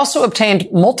 They also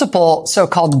obtained multiple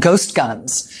so-called ghost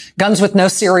guns with no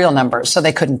serial numbers, so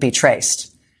they couldn't be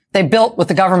traced. They built what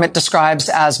the government describes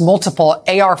as multiple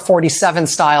AR-47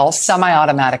 style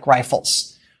semi-automatic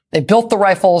rifles. They built the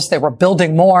rifles, they were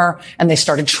building more, and they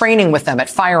started training with them at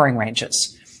firing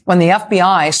ranges. When the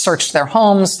FBI searched their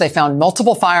homes, they found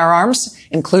multiple firearms,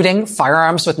 including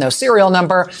firearms with no serial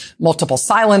number, multiple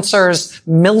silencers,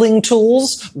 milling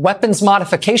tools, weapons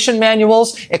modification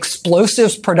manuals,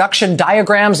 explosives production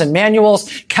diagrams and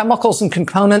manuals, chemicals and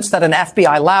components that an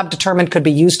FBI lab determined could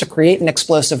be used to create an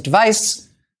explosive device.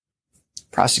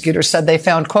 Prosecutors said they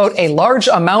found, quote, a large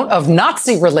amount of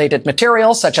Nazi-related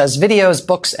material, such as videos,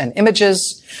 books, and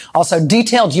images. Also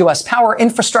detailed U.S. power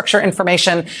infrastructure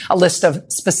information, a list of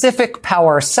specific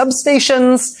power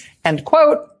substations, and,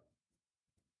 quote,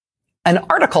 an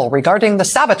article regarding the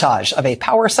sabotage of a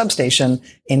power substation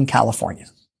in California.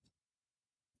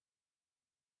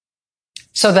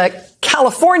 So the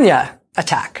California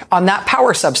attack on that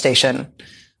power substation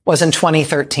was in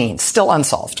 2013, still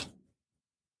unsolved.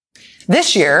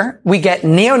 This year, we get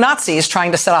neo-Nazis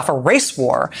trying to set off a race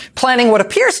war, planning what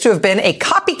appears to have been a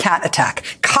copycat attack,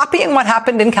 copying what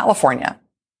happened in California.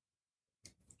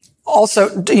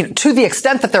 Also, to the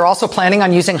extent that they're also planning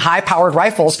on using high-powered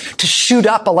rifles to shoot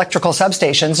up electrical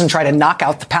substations and try to knock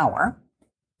out the power.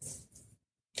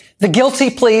 The guilty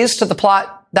pleas to the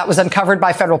plot that was uncovered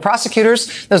by federal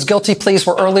prosecutors, those guilty pleas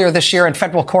were earlier this year in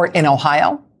federal court in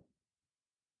Ohio.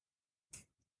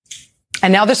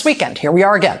 And now this weekend, here we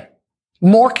are again.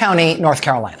 Moore County, North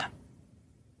Carolina.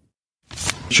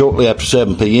 Shortly after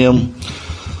 7 p.m.,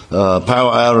 power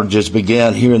outages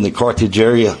began here in the Carthage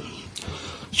area.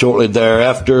 Shortly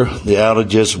thereafter, the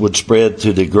outages would spread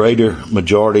to the greater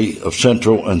majority of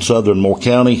central and southern Moore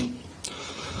County.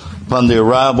 Upon the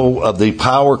arrival of the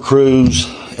power crews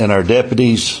and our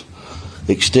deputies,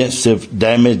 extensive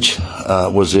damage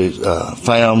was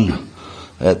found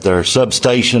at their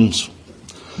substations.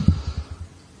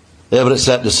 Evidence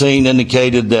at the scene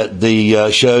indicated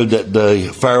that showed that the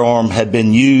firearm had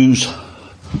been used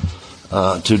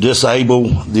to disable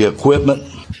the equipment.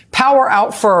 Power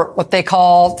out for what they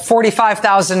call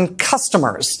 45,000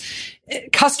 customers.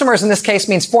 Customers in this case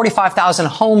means 45,000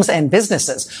 homes and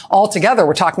businesses. Altogether,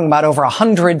 we're talking about over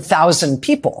 100,000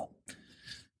 people.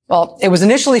 Well, it was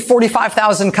initially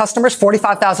 45,000 customers,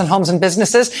 45,000 homes and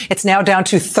businesses. It's now down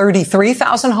to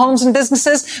 33,000 homes and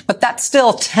businesses, but that's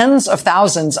still tens of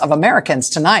thousands of Americans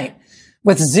tonight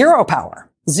with zero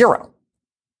power. Zero.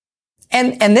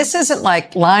 And this isn't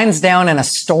like lines down in a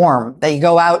storm that you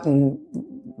go out and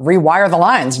rewire the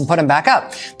lines and put them back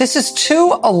up. This is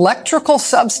 2 electrical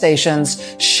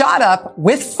substations shot up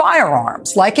with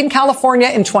firearms, like in California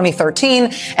in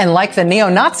 2013, and like the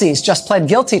neo-Nazis just pled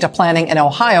guilty to planning in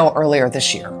Ohio earlier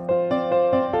this year.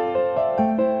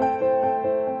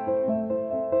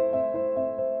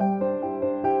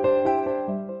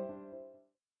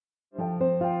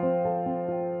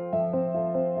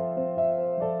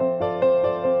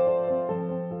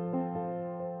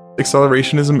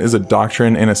 Accelerationism is a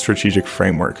doctrine and a strategic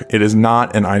framework. It is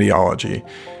not an ideology.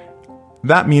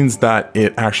 That means that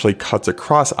it actually cuts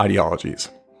across ideologies.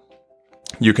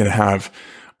 You can have,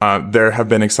 there have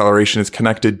been accelerationists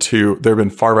connected to, there have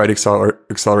been far-right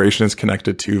accelerationists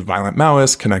connected to violent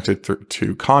Maoists, connected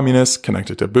to communists,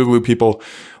 connected to Boogaloo people.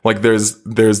 Like there's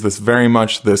this very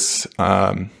much this,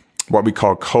 what we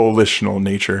call coalitional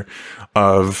nature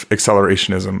of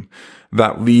accelerationism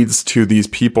that leads to these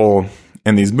people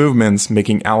and these movements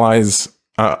making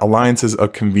alliances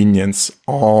of convenience,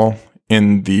 all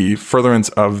in the furtherance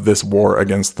of this war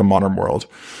against the modern world.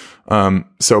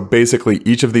 So basically,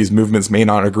 each of these movements may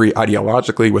not agree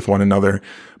ideologically with one another,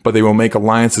 but they will make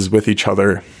alliances with each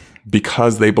other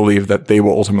because they believe that they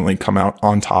will ultimately come out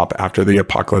on top after the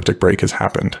apocalyptic break has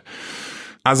happened.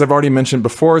 As I've already mentioned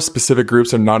before, specific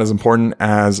groups are not as important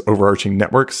as overarching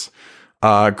networks.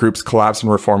 Groups collapse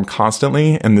and reform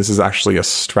constantly, and this is actually a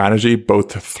strategy both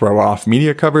to throw off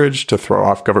media coverage, to throw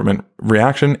off government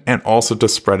reaction, and also to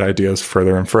spread ideas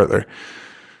further and further.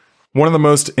 One of the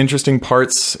most interesting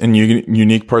parts and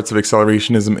unique parts of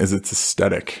accelerationism is its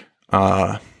aesthetic.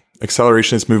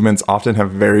 Accelerationist movements often have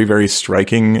very, very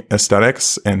striking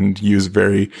aesthetics and use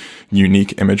very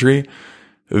unique imagery.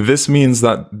 This means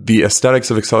that the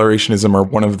aesthetics of accelerationism are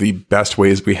one of the best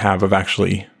ways we have of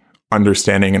actually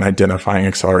understanding and identifying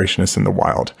accelerationists in the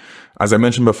wild. As I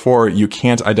mentioned before, you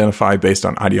can't identify based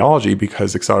on ideology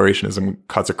because accelerationism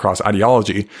cuts across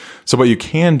ideology. So what you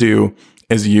can do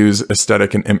is use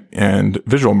aesthetic and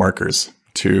visual markers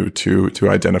to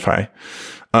identify.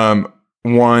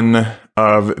 One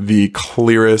of the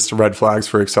clearest red flags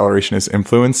for accelerationist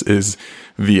influence is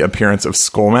the appearance of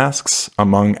skull masks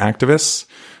among activists.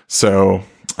 So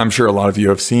I'm sure a lot of you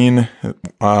have seen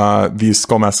these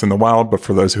skull masks in the wild, but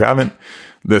for those who haven't,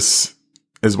 this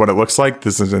is what it looks like.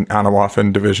 This is an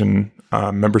Anawaffen Division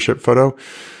membership photo.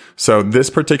 So this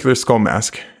particular skull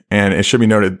mask, and it should be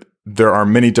noted, there are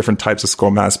many different types of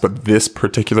skull masks, but this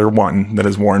particular one that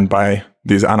is worn by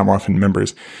these anamorphin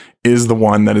members is the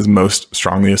one that is most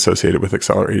strongly associated with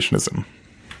accelerationism.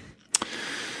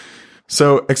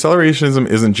 So accelerationism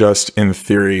isn't just in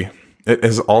theory. It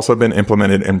has also been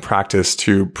implemented in practice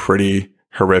to pretty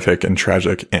horrific and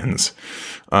tragic ends.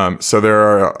 So there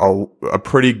are a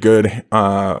pretty good,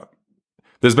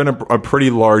 there's been a pretty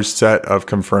large set of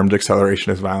confirmed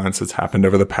accelerationist violence that's happened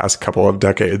over the past couple of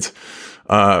decades.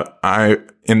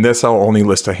 In this, I'll only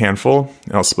list a handful,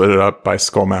 and I'll split it up by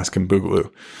skull mask and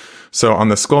boogaloo. So on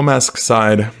the skull mask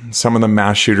side, some of the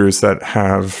mass shooters that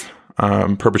have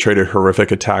perpetrated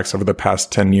horrific attacks over the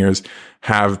past 10 years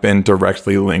have been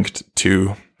directly linked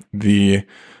to the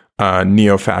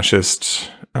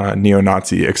neo-fascist,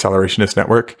 neo-Nazi accelerationist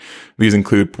network. These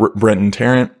include Brenton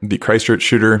Tarrant, the Christchurch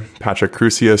shooter, Patrick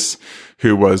Crusius,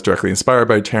 who was directly inspired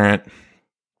by Tarrant,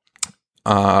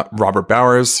 Robert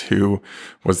Bowers, who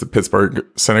was the Pittsburgh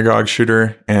synagogue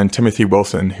shooter, and Timothy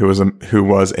Wilson, who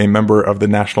was a member of the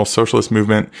National Socialist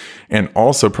Movement and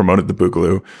also promoted the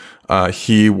Boogaloo.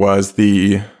 He was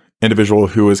the individual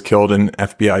who was killed in an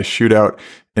FBI shootout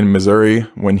in Missouri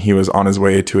when he was on his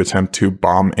way to attempt to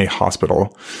bomb a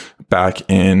hospital back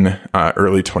in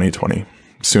early 2020,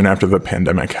 soon after the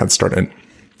pandemic had started.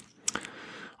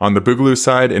 On the Boogaloo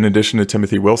side, in addition to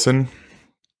Timothy Wilson,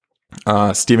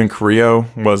 Stephen Carrillo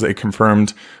was a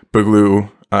confirmed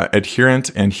Boogaloo adherent,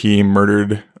 and he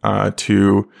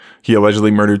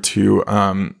allegedly murdered two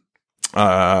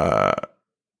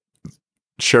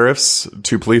sheriffs,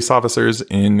 two police officers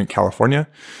in California.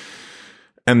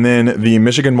 And then the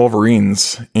Michigan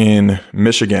Wolverines in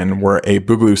Michigan were a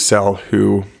Boogaloo cell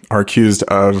who are accused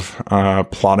of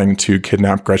plotting to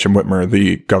kidnap Gretchen Whitmer,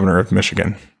 the governor of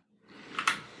Michigan.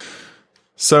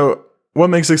 So what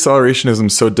makes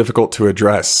accelerationism so difficult to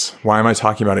address? Why am I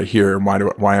talking about it here?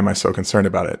 Why am I so concerned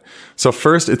about it? So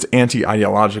first, it's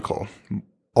anti-ideological.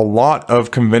 A lot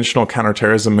of conventional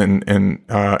counterterrorism and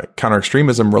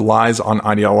counter-extremism relies on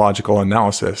ideological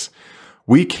analysis.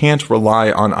 We can't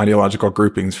rely on ideological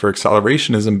groupings for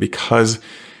accelerationism because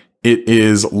it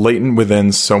is latent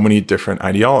within so many different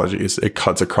ideologies. It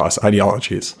cuts across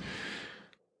ideologies.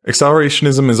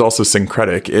 Accelerationism is also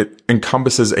syncretic. It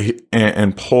encompasses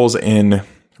and pulls in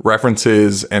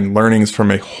references and learnings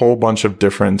from a whole bunch of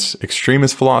different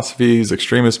extremist philosophies,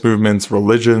 extremist movements,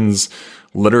 religions,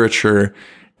 literature,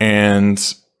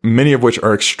 and many of which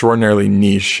are extraordinarily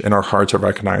niche and are hard to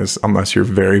recognize unless you're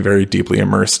very, very deeply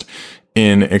immersed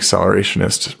in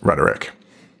accelerationist rhetoric.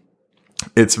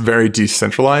 It's very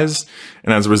decentralized,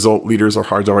 and as a result, leaders are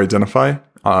hard to identify.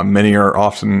 Many are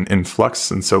often in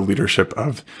flux, and so leadership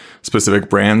of specific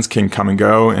brands can come and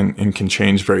go and can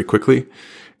change very quickly.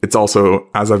 It's also,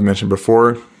 as I've mentioned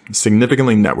before,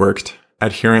 significantly networked.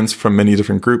 Adherents from many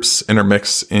different groups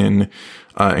intermix in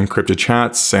encrypted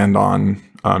chats and on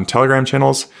Telegram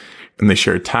channels, and they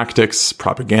share tactics,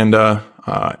 propaganda,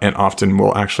 and often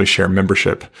will actually share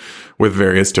membership with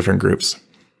various different groups.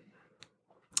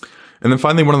 And then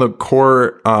finally, one of the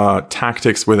core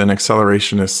tactics within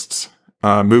accelerationist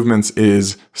movements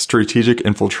is strategic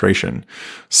infiltration.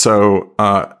 So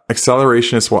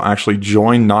accelerationists will actually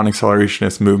join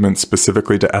non-accelerationist movements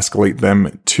specifically to escalate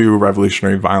them to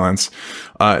revolutionary violence.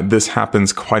 This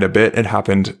happens quite a bit. It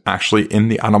happened actually in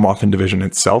the Anamorphin division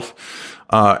itself.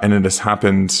 And it has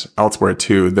happened elsewhere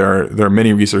too. There are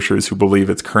many researchers who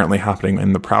believe it's currently happening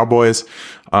in the Proud Boys,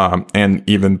 and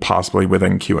even possibly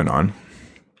within QAnon.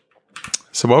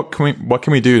 So what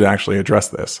can we do to actually address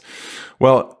this?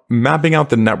 Well, mapping out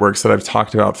the networks that I've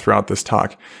talked about throughout this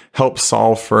talk helps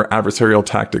solve for adversarial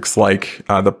tactics like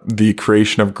the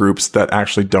creation of groups that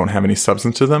actually don't have any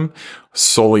substance to them,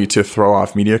 solely to throw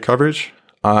off media coverage.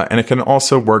 And it can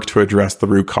also work to address the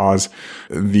root cause,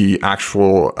 the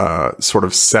actual sort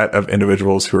of set of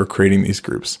individuals who are creating these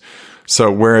groups.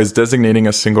 So whereas designating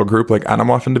a single group like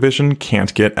Anamorphin Division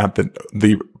can't get at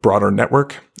the broader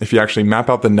network, if you actually map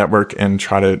out the network and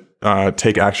try to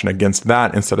take action against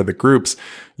that instead of the groups,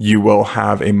 you will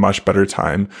have a much better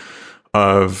time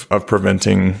of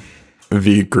preventing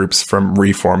the groups from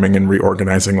reforming and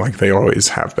reorganizing like they always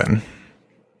have been.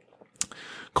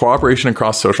 Cooperation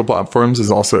across social platforms is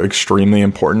also extremely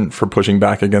important for pushing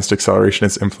back against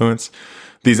accelerationist influence.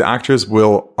 These actors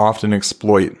will often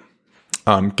exploit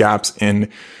gaps in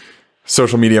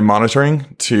social media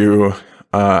monitoring to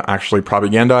actually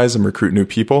propagandize and recruit new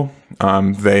people.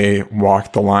 They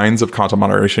walk the lines of content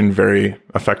moderation very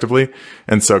effectively.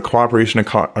 And so cooperation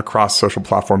across social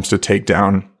platforms to take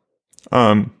down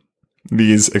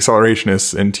these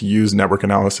accelerationists and to use network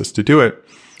analysis to do it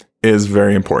is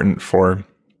very important for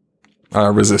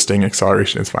resisting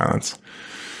accelerationist violence.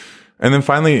 And then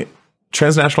finally,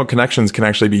 transnational connections can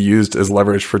actually be used as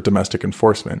leverage for domestic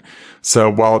enforcement. So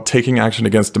while taking action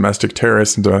against domestic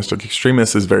terrorists and domestic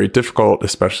extremists is very difficult,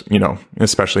 especially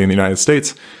in the United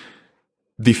States,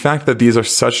 the fact that these are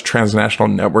such transnational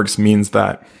networks means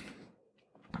that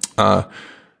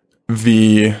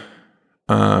the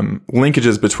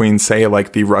linkages between, say,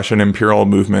 like the Russian imperial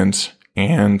movement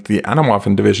and the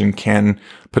Atomwaffen division can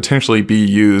potentially be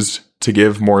used to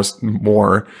give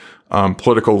more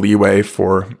political leeway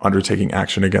for undertaking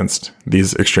action against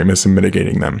these extremists and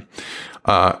mitigating them.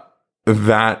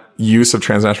 That use of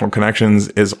transnational connections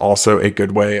is also a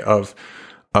good way of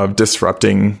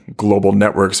disrupting global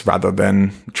networks rather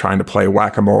than trying to play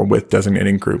whack-a-mole with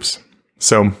designating groups.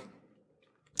 So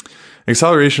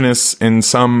accelerationists,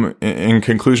 in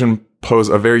conclusion, pose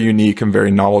a very unique and very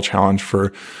novel challenge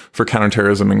for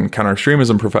counterterrorism and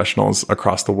counterextremism professionals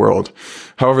across the world.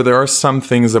 However, there are some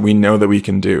things that we know that we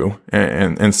can do,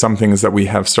 and some things that we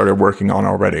have started working on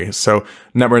already. So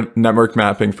network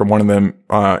mapping, for one of them,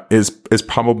 is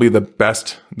probably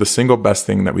the single best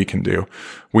thing that we can do.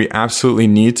 We absolutely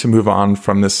need to move on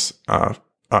from this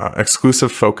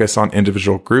exclusive focus on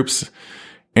individual groups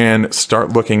and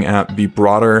start looking at the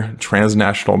broader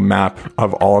transnational map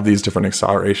of all of these different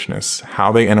accelerationists, how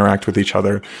they interact with each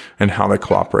other, and how they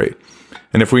cooperate.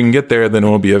 And if we can get there, then it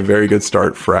will be a very good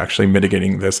start for actually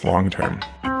mitigating this long term.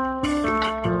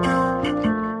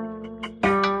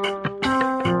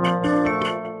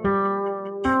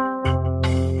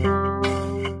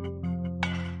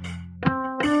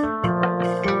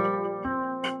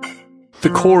 The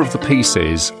core of the piece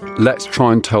is, let's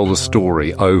try and tell the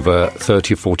story over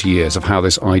 30 or 40 years of how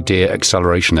this idea,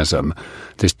 accelerationism,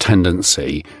 this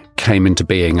tendency, came into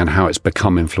being and how it's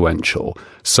become influential.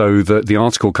 So the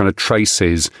article kind of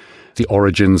traces the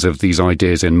origins of these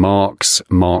ideas in Marx.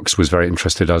 Marx was very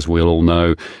interested, as we'll all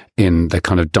know, in the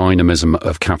kind of dynamism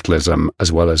of capitalism,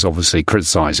 as well as obviously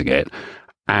criticizing it.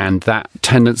 And that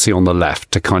tendency on the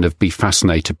left to kind of be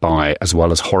fascinated by, as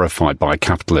well as horrified by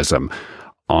capitalism,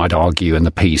 I'd argue in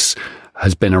the piece,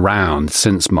 has been around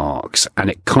since Marx, and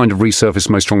it kind of resurfaced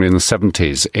most strongly in the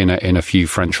 70s in a few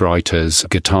French writers,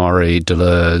 Guattari,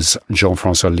 Deleuze,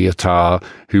 Jean-François Lyotard,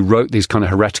 who wrote these kind of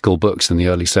heretical books in the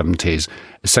early 70s,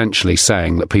 essentially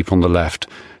saying that people on the left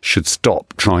should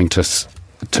stop trying to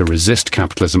resist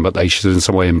capitalism, but they should in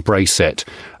some way embrace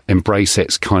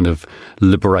its kind of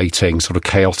liberating, sort of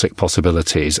chaotic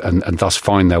possibilities, and thus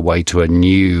find their way to a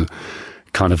new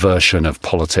kind of version of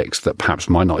politics that perhaps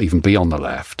might not even be on the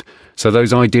left. So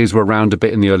those ideas were around a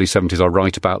bit in the early 70s. I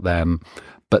write about them.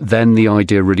 But then the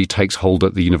idea really takes hold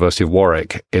at the University of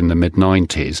Warwick in the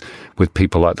mid-90s with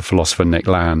people like the philosopher Nick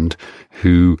Land,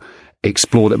 who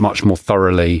explored it much more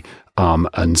thoroughly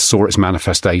and saw its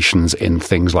manifestations in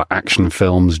things like action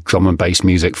films, drum and bass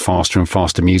music, faster and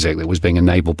faster music that was being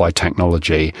enabled by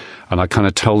technology. And I kind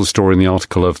of tell the story in the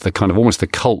article of the kind of almost the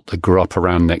cult that grew up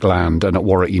around Nick Land and at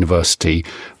Warwick University,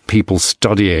 people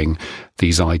studying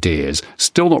these ideas,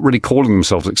 still not really calling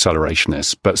themselves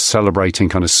accelerationists, but celebrating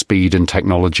kind of speed and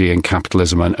technology and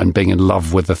capitalism and being in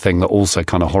love with the thing that also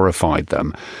kind of horrified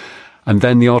them. And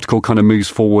then the article kind of moves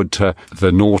forward to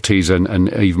the noughties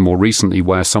and even more recently,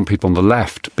 where some people on the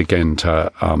left begin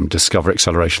to discover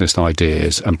accelerationist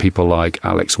ideas, and people like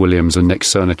Alex Williams and Nick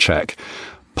Cernacek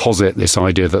posit this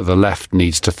idea that the left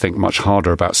needs to think much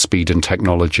harder about speed and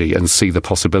technology and see the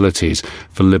possibilities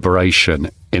for liberation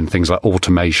in things like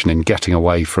automation and getting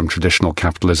away from traditional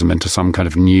capitalism into some kind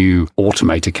of new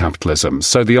automated capitalism.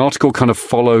 So the article kind of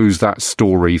follows that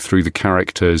story through the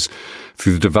characters,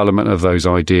 through the development of those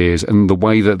ideas, and the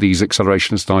way that these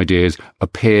accelerationist ideas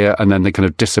appear and then they kind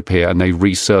of disappear and they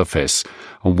resurface,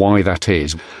 and why that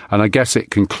is. And I guess it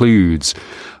concludes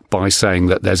by saying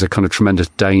that there's a kind of tremendous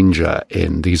danger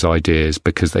in these ideas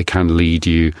because they can lead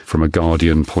you, from a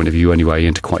Guardian point of view anyway,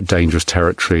 into quite dangerous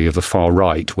territory of the far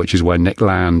right, which is where Nick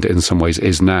Land in some ways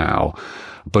is now,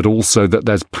 but also that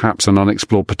there's perhaps an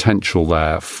unexplored potential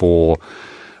there for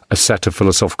a set of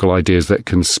philosophical ideas that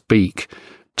can speak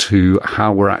to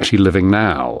how we're actually living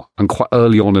now. And quite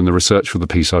early on in the research for the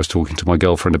piece, I was talking to my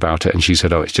girlfriend about it, and she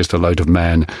said, oh, it's just a load of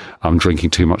men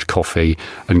drinking too much coffee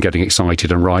and getting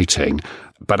excited and writing.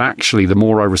 But actually, the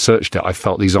more I researched it, I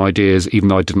felt these ideas, even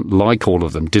though I didn't like all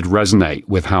of them, did resonate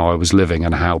with how I was living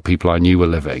and how people I knew were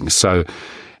living. So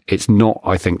it's not,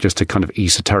 I think, just a kind of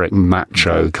esoteric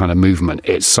macho kind of movement.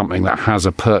 It's something that has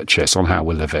a purchase on how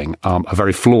we're living, a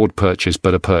very flawed purchase,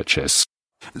 but a purchase.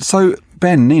 So,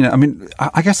 Ben, Nina, I mean,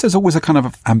 I guess there's always a kind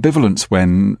of ambivalence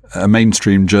when a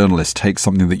mainstream journalist takes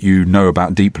something that you know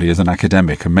about deeply as an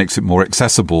academic and makes it more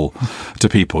accessible to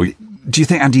people. Do you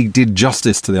think Andy did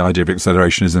justice to the idea of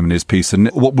accelerationism in his piece, and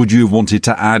what would you have wanted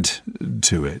to add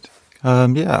to it?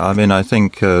 Yeah, I mean, I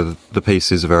think the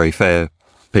piece is a very fair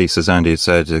piece, as Andy had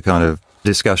said, a kind of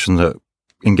discussion that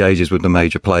engages with the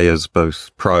major players,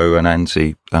 both pro and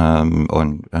anti,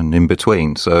 and in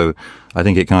between. So I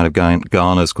think it kind of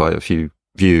garners quite a few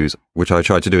views, which I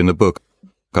tried to do in the book.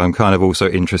 I'm kind of also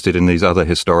interested in these other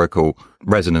historical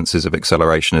resonances of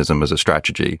accelerationism as a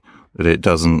strategy, that it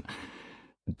doesn't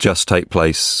just take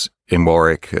place in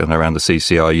Warwick and around the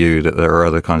CCRU, that there are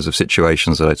other kinds of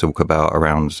situations that I talk about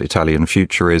around Italian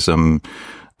futurism,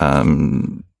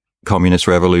 communist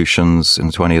revolutions in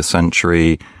the 20th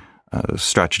century,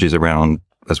 strategies around,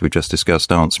 as we just discussed,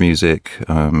 dance music,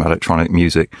 electronic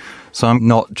music. So I'm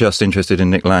not just interested in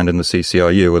Nick Land and the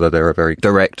CCRU, although they're a very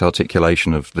direct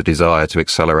articulation of the desire to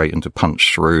accelerate and to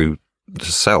punch through the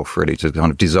self, really, to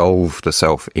kind of dissolve the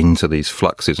self into these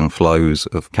fluxes and flows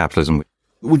of capitalism.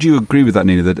 Would you agree with that,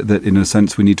 Nina, that in a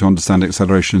sense we need to understand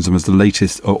accelerationism as the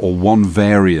latest or one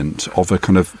variant of a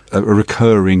kind of a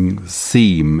recurring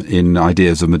theme in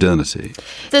ideas of modernity?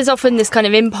 There's often this kind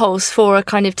of impulse for a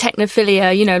kind of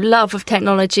technophilia, love of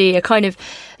technology, a kind of,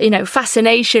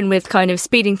 fascination with kind of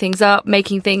speeding things up,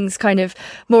 making things kind of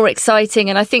more exciting.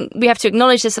 And I think we have to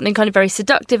acknowledge there's something kind of very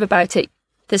seductive about it.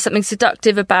 There's something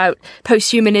seductive about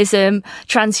post-humanism,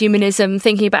 transhumanism,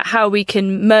 thinking about how we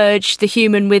can merge the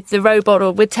human with the robot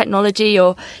or with technology,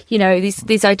 or,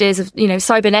 these ideas of,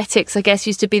 cybernetics, I guess,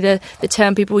 used to be the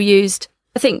term people used.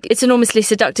 I think it's enormously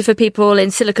seductive for people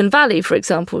in Silicon Valley, for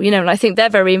example, and I think they're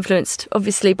very influenced,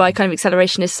 obviously, by kind of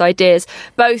accelerationist ideas,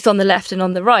 both on the left and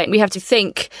on the right. We have to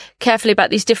think carefully about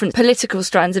these different political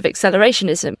strands of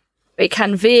accelerationism. It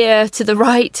can veer to the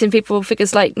right in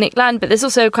figures like Nick Land, but there's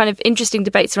also kind of interesting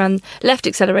debates around left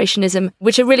accelerationism,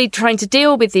 which are really trying to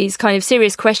deal with these kind of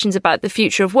serious questions about the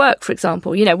future of work, for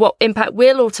example. What impact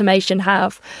will automation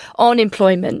have on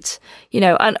employment,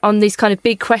 and on these kind of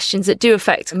big questions that do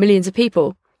affect millions of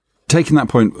people. Taking that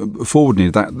point forward,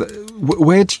 Nina,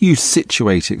 where do you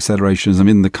situate accelerationism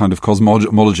in the kind of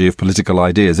cosmology of political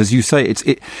ideas? As you say,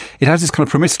 it has this kind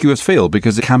of promiscuous feel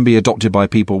because it can be adopted by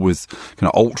people with kind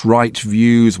of alt-right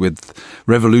views, with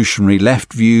revolutionary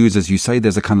left views. As you say,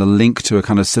 there's a kind of link to a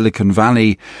kind of Silicon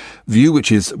Valley view,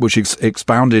 which is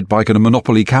expounded by kind of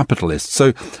monopoly capitalists.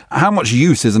 So how much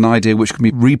use is an idea which can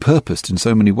be repurposed in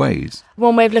so many ways?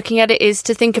 One way of looking at it is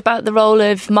to think about the role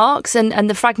of Marx and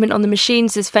the fragment on the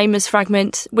machines, this famous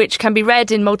fragment, which can be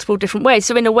read in multiple different ways.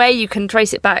 So in a way, you can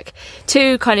trace it back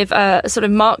to kind of a sort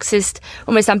of Marxist,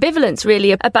 almost ambivalence,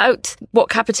 really, about what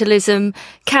capitalism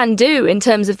can do in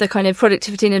terms of the kind of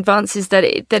productivity and advances that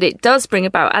it does bring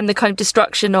about, and the kind of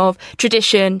destruction of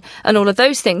tradition and all of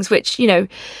those things, which,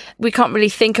 we can't really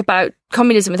think about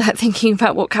communism without thinking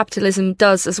about what capitalism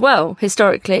does as well,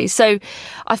 historically. So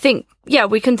I think,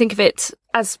 we can think of it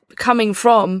as coming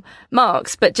from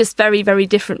Marx, but just very, very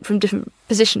different from different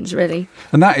positions, really.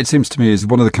 And that, it seems to me, is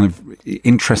one of the kind of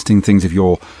interesting things if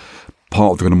you're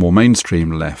part of the kind of more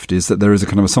mainstream left, is that there is a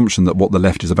kind of assumption that what the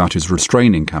left is about is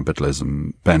restraining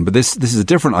capitalism, Ben. But this is a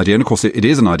different idea, and of course it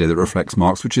is an idea that reflects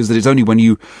Marx, which is that it's only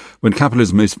when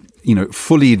capitalism is,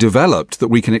 fully developed that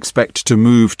we can expect to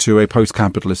move to a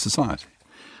post-capitalist society.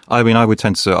 I mean, I would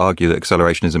tend to argue that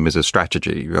accelerationism is a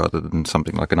strategy rather than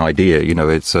something like an idea.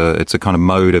 It's a kind of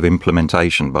mode of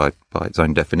implementation by its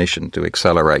own definition to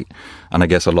accelerate. And I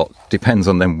guess a lot depends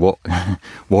on then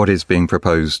what is being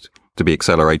proposed to be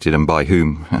accelerated and by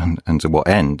whom and to what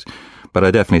end. But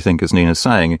I definitely think, as Nina's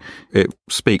saying, it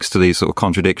speaks to these sort of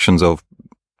contradictions of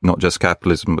not just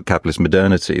capitalism, but capitalist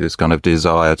modernity, this kind of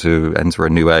desire to enter a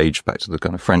new age, back to the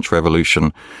kind of French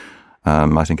Revolution.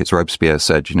 I think it's Robespierre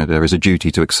said, there is a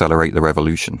duty to accelerate the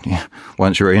revolution.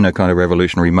 Once you're in a kind of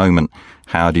revolutionary moment,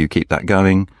 how do you keep that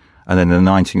going? And then in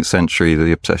the 19th century,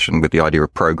 the obsession with the idea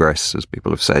of progress, as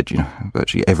people have said,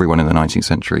 virtually everyone in the 19th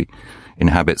century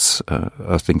inhabits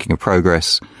a thinking of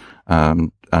progress,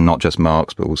 and not just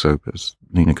Marx, but also, as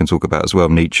Nina can talk about as well,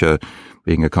 Nietzsche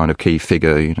being a kind of key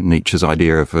figure. Nietzsche's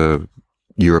idea of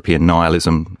European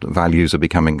nihilism, that values are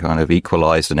becoming kind of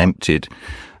equalized and emptied.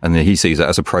 And then he sees that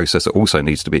as a process that also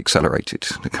needs to be accelerated,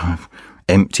 to kind of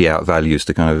empty out values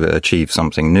to kind of achieve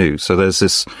something new. So there's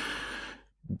this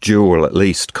dual, at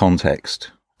least, context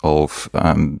of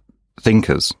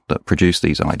thinkers that produce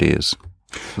these ideas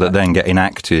that then get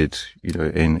enacted,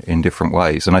 in different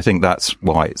ways. And I think that's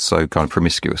why it's so kind of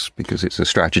promiscuous, because it's a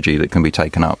strategy that can be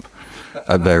taken up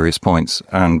at various points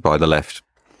and by the left.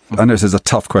 I know this is a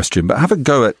tough question, but have a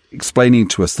go at explaining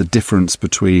to us the difference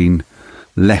between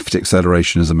left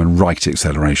accelerationism and right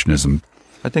accelerationism.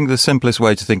 I think the simplest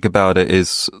way to think about it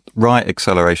is right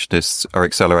accelerationists are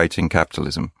accelerating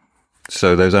capitalism.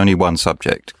 So there's only one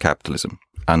subject, capitalism.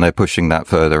 And they're pushing that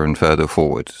further and further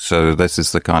forward. So this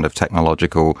is the kind of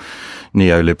technological,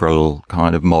 neoliberal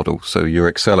kind of model. So you're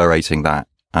accelerating that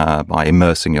by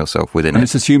immersing yourself within it. And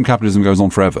it's assumed capitalism goes on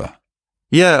forever.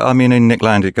 Yeah, I mean, in Nick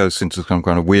Land, it goes into some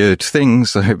kind of weird thing.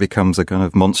 So it becomes a kind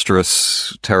of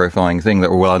monstrous, terrifying thing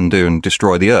that will undo and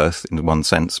destroy the earth in one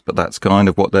sense. But that's kind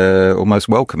of what they're almost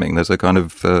welcoming. There's a kind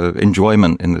of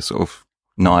enjoyment in this sort of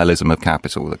nihilism of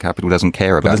capital. The capital doesn't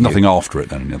care about But there's nothing after it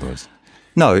then, in other words.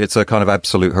 No, it's a kind of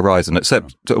absolute horizon,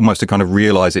 except almost to kind of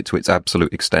realize it to its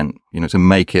absolute extent, to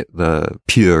make it the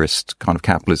purest kind of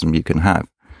capitalism you can have.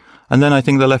 And then I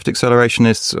think the left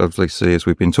accelerationists, obviously, as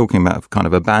we've been talking about, have kind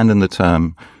of abandoned the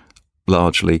term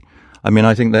largely. I mean,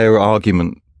 I think their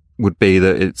argument would be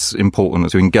that it's important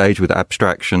to engage with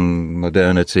abstraction,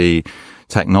 modernity,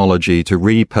 technology, to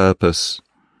repurpose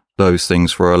those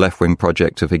things for a left-wing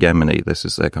project of hegemony. This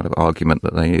is their kind of argument,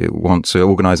 that they want to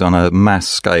organize on a mass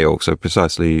scale. So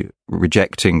precisely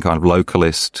rejecting kind of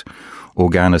localist,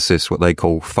 organicist, what they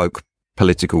call folk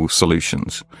political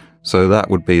solutions. So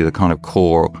that would be the kind of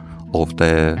core of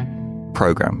their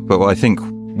program. But I think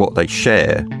what they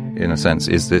share, in a sense,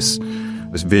 is this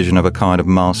vision of a kind of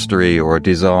mastery, or a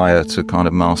desire to kind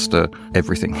of master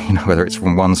everything, whether it's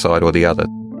from one side or the other.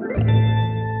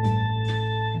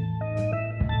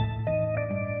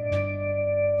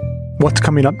 What's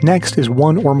coming up next is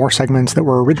one or more segments that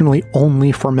were originally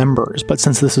only for members, but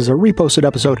since this is a reposted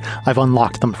episode, I've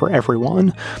unlocked them for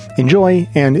everyone. Enjoy,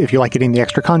 and if you like getting the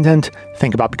extra content,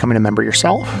 think about becoming a member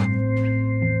yourself.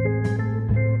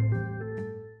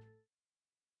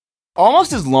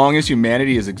 Almost as long as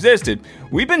humanity has existed,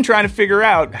 we've been trying to figure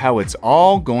out how it's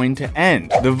all going to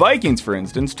end. The Vikings, for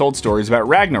instance, told stories about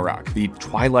Ragnarok, the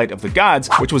twilight of the gods,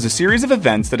 which was a series of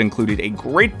events that included a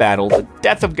great battle, the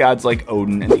death of gods like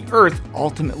Odin, and the earth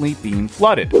ultimately being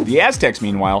flooded. The Aztecs,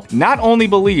 meanwhile, not only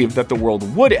believed that the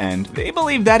world would end, they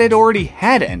believed that it already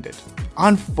had ended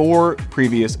on 4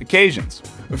 previous occasions.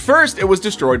 First, it was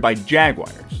destroyed by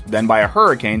jaguars, then by a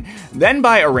hurricane, then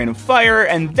by a rain of fire,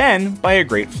 and then by a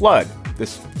great flood.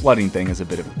 This flooding thing is a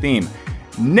bit of a theme.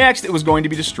 Next, it was going to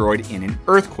be destroyed in an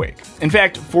earthquake. In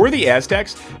fact, for the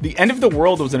Aztecs, the end of the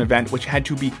world was an event which had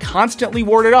to be constantly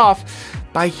warded off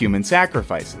by human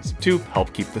sacrifices to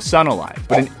help keep the sun alive.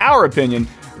 But in our opinion,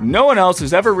 no one else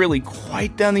has ever really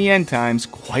quite done the end times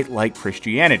quite like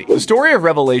Christianity. The story of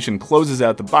Revelation closes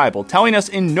out the Bible, telling us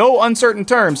in no uncertain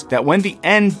terms that when the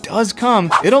end does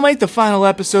come, it'll make the final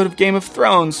episode of Game of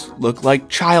Thrones look like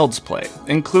child's play,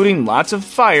 including lots of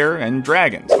fire and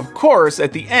dragons. Of course,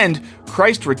 at the end,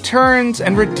 Christ returns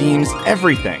and redeems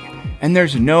everything, and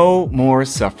there's no more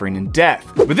suffering and death.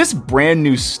 But this brand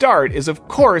new start is, of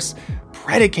course,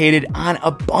 predicated on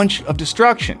a bunch of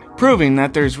destruction, proving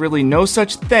that there's really no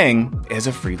such thing as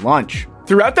a free lunch.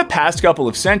 Throughout the past couple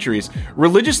of centuries,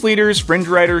 religious leaders, fringe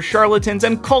writers, charlatans,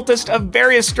 and cultists of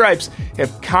various stripes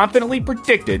have confidently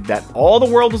predicted that all the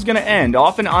world was going to end,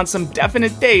 often on some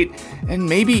definite date, and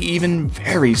maybe even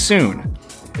very soon.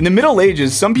 In the Middle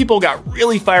Ages, some people got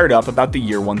really fired up about the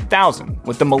year 1000,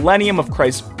 with the millennium of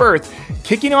Christ's birth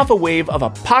kicking off a wave of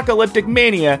apocalyptic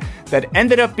mania that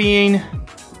ended up being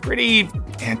pretty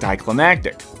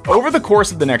anticlimactic. Over the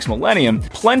course of the next millennium,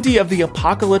 plenty of the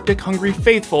apocalyptic hungry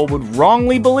faithful would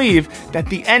wrongly believe that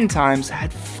the end times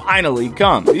had finally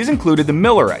come. These included the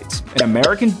Millerites, an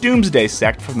American doomsday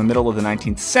sect from the middle of the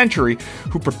 19th century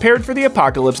who prepared for the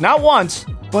apocalypse not once,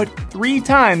 but 3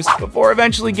 times before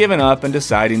eventually giving up and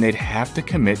deciding they'd have to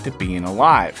commit to being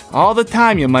alive. All the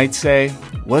time, you might say,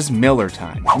 was Miller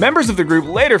time. Members of the group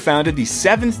later founded the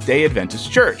Seventh-day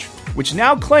Adventist Church, which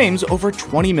now claims over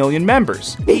 20 million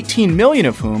members, 18 million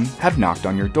of whom have knocked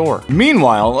on your door.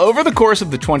 Meanwhile, over the course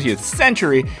of the 20th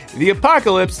century, the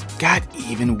apocalypse got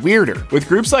even weirder, with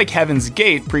groups like Heaven's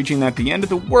Gate preaching that the end of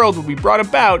the world would be brought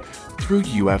about through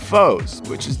UFOs,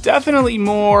 which is definitely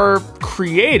more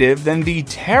creative than the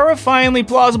terrifyingly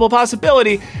plausible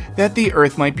possibility that the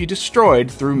Earth might be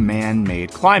destroyed through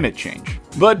man-made climate change.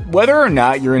 But whether or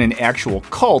not you're in an actual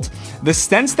cult, the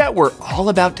sense that we're all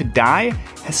about to die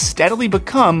has steadily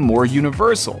become more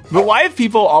universal. But why have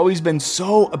people always been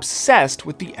so obsessed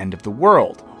with the end of the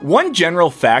world? One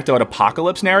general fact about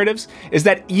apocalypse narratives is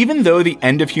that even though the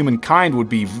end of humankind would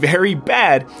be very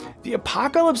bad, the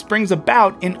apocalypse brings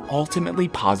about an ultimately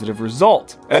positive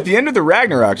result. At the end of the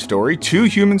Ragnarok story, 2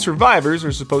 human survivors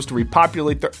are supposed to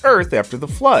repopulate the earth after the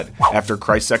flood. After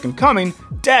Christ's second coming,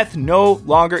 death no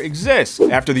longer exists.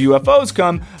 After the UFOs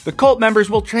come, the cult members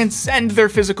will transcend their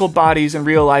physical bodies and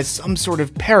realize some sort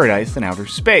of paradise in outer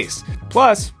space.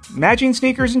 Plus, matching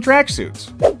sneakers and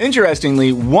tracksuits.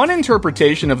 Interestingly, one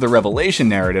interpretation of the Revelation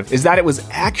narrative is that it was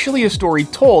actually a story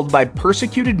told by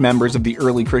persecuted members of the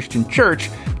early Christian church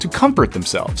to comfort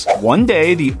themselves. One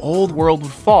day, the old world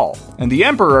would fall, and the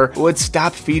emperor would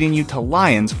stop feeding you to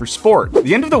lions for sport.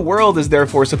 The end of the world is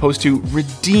therefore supposed to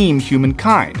redeem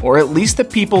humankind, or at least the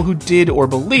people who did or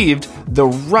believed the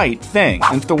right thing.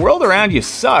 And if the world around you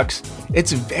sucks,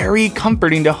 it's very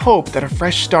comforting to hope that a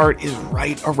fresh start is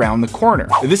right around the corner.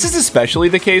 This is especially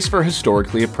the case for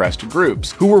historically oppressed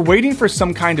groups, who were waiting for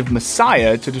some kind of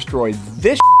messiah to destroy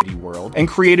this shitty world and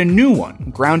create a new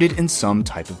one, grounded in some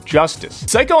type of justice.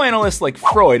 Psychoanalysts like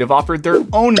Freud have offered their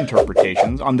own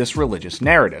interpretations on this religious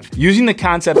narrative, using the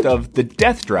concept of the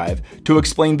death drive to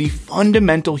explain the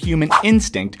fundamental human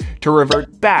instinct to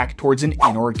revert back towards an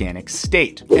inorganic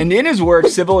state. And in his work,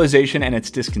 Civilization and Its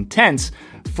Discontents,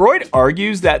 Freud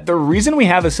argues that the reason we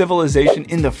have a civilization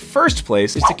in the first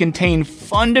place is to contain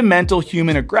fundamental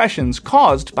human aggressions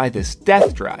caused by this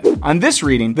death drive. On this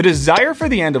reading, the desire for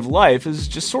the end of life is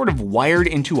just sort of wired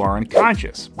into our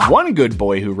unconscious. One good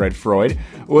boy who read Freud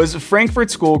was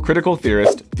Frankfurt School critical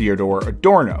theorist Theodor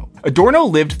Adorno. Adorno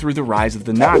lived through the rise of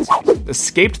the Nazis,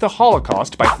 escaped the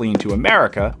Holocaust by fleeing to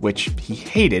America, which he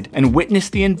hated, and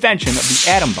witnessed the invention of the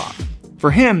atom bomb. For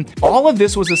him, all of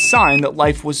this was a sign that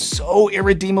life was so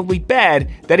irredeemably bad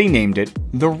that he named it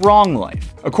the wrong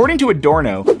life. According to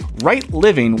Adorno, right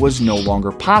living was no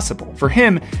longer possible. For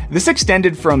him, this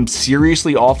extended from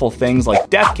seriously awful things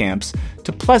like death camps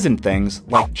to pleasant things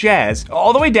like jazz,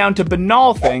 all the way down to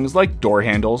banal things like door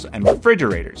handles and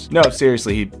refrigerators. No,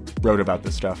 seriously, he wrote about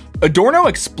this stuff. Adorno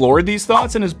explored these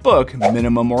thoughts in his book,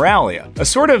 Minima Moralia, a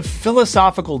sort of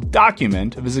philosophical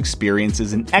document of his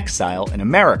experiences in exile in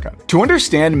America. To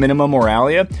understand Minima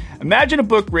Moralia, imagine a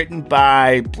book written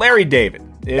by Larry David,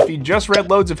 if he just read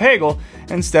loads of Hegel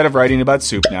instead of writing about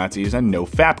soup Nazis and no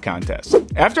FAP contests.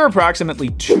 After approximately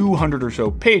 200 or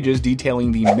so pages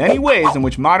detailing the many ways in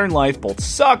which modern life both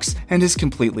sucks and is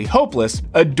completely hopeless,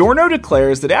 Adorno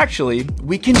declares that actually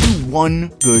we can do one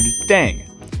good thing.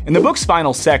 In the book's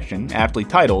final section, aptly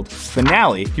titled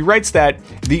Finale, he writes that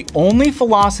the only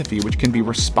philosophy which can be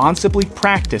responsibly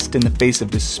practiced in the face of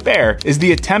despair is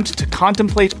the attempt to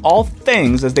contemplate all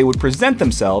things as they would present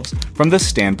themselves from the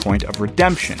standpoint of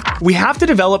redemption. We have to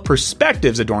develop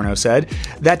perspectives, Adorno said,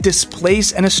 that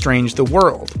displace and estrange the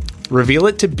world, reveal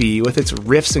it to be, with its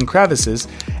rifts and crevices,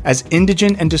 as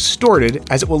indigent and distorted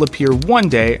as it will appear one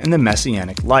day in the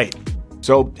messianic light.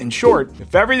 So, in short,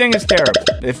 if everything is terrible,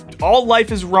 if all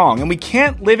life is wrong and we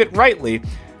can't live it rightly,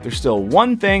 there's still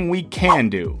one thing we can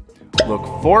do. Look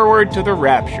forward to the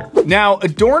rapture. Now,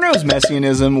 Adorno's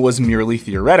messianism was merely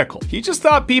theoretical. He just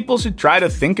thought people should try to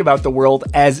think about the world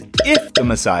as if the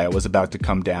Messiah was about to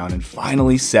come down and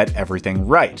finally set everything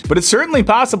right. But it's certainly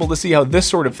possible to see how this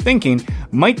sort of thinking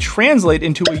might translate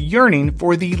into a yearning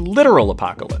for the literal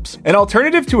apocalypse. An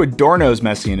alternative to Adorno's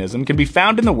messianism can be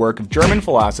found in the work of German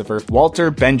philosopher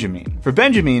Walter Benjamin. For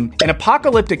Benjamin, an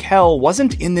apocalyptic hell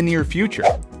wasn't in the near future.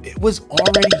 It was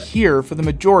already here for the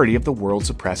majority of the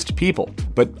world's oppressed people.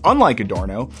 But unlike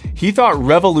Adorno, he thought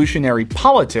revolutionary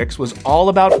politics was all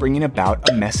about bringing about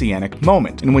a messianic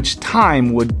moment in which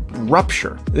time would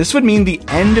rupture. This would mean the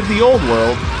end of the old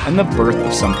world and the birth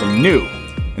of something new.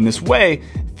 In this way,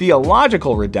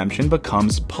 theological redemption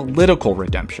becomes political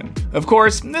redemption. Of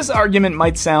course, this argument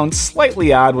might sound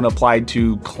slightly odd when applied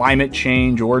to climate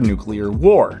change or nuclear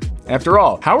war. After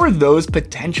all, how are those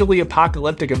potentially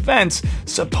apocalyptic events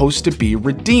supposed to be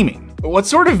redeeming? What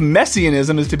sort of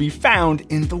messianism is to be found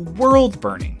in the world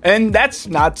burning? And that's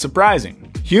not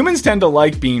surprising. Humans tend to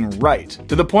like being right,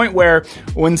 to the point where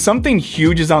when something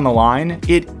huge is on the line,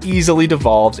 it easily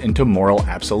devolves into moral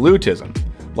absolutism.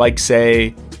 Like,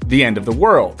 say, the end of the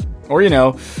world. Or,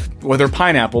 whether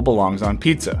pineapple belongs on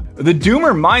pizza. The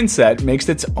doomer mindset makes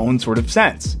its own sort of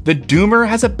sense. The doomer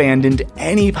has abandoned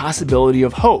any possibility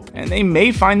of hope, and they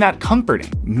may find that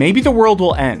comforting. Maybe the world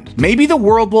will end. Maybe the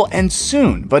world will end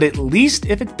soon, but at least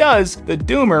if it does, the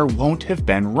doomer won't have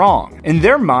been wrong. In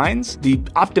their minds, the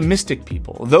optimistic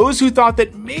people, those who thought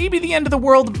that maybe the end of the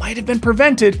world might have been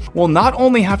prevented, will not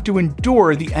only have to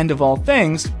endure the end of all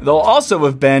things, they'll also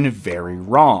have been very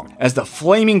wrong. As the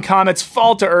flaming comets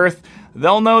fall to Earth,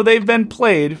 they'll know they've been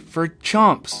played for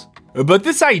chumps. But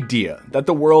this idea that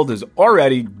the world is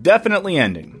already definitely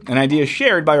ending, an idea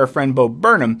shared by our friend Bo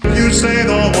Burnham, you say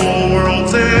the whole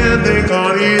world's ending,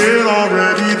 honey, it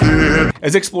already did,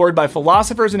 is explored by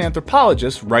philosophers and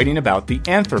anthropologists writing about the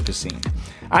Anthropocene,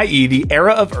 i.e. the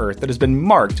era of Earth that has been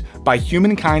marked by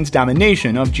humankind's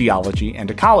domination of geology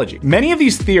and ecology. Many of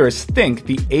these theorists think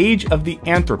the age of the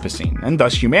Anthropocene, and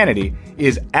thus humanity,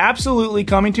 is absolutely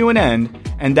coming to an end,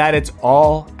 and that it's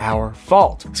all our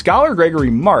fault. Scholar Gregory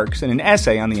Marx, in an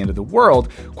essay on the end of the world,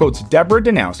 quotes Deborah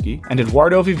Danowski and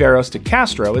Eduardo Viveros de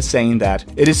Castro as saying that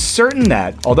it is certain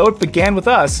that, although it began with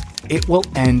us, it will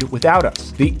end without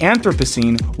us. The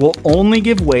Anthropocene will only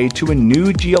give way to a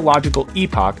new geological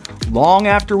epoch long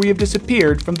after we have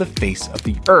disappeared from the face of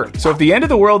the Earth. So if the end of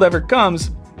the world ever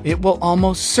comes, it will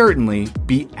almost certainly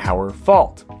be our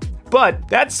fault. But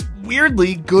that's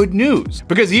weirdly good news,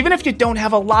 because even if you don't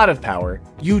have a lot of power,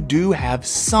 you do have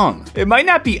some. It might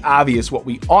not be obvious what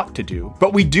we ought to do,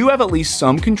 but we do have at least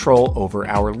some control over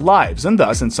our lives, and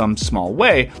thus, in some small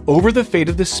way, over the fate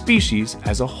of the species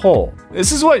as a whole.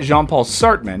 This is what Jean-Paul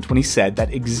Sartre meant when he said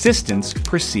that existence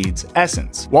precedes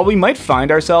essence. While we might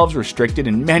find ourselves restricted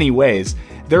in many ways,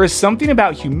 there is something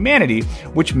about humanity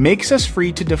which makes us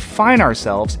free to define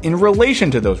ourselves in relation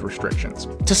to those restrictions,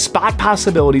 to spot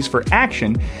possibilities for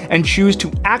action and choose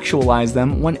to actualize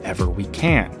them whenever we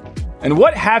can. And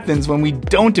what happens when we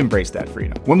don't embrace that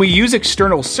freedom? When we use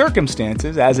external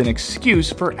circumstances as an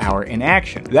excuse for our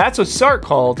inaction? That's what Sartre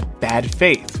called bad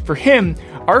faith. For him,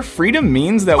 our freedom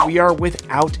means that we are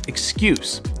without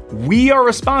excuse. We are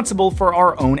responsible for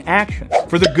our own actions,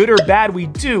 for the good or bad we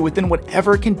do within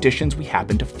whatever conditions we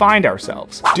happen to find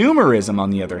ourselves. Doomerism, on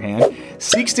the other hand,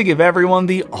 seeks to give everyone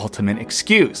the ultimate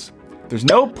excuse. There's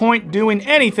no point doing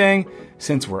anything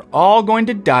since we're all going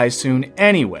to die soon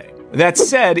anyway. That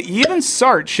said, even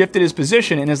Sartre shifted his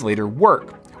position in his later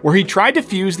work, where he tried to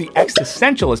fuse the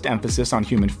existentialist emphasis on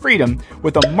human freedom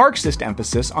with a Marxist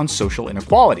emphasis on social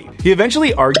inequality. He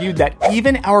eventually argued that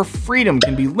even our freedom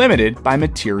can be limited by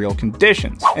material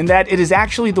conditions, and that it is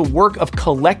actually the work of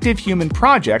collective human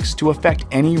projects to affect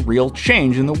any real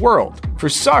change in the world. For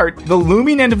Sartre, the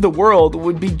looming end of the world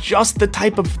would be just the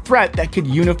type of threat that could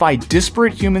unify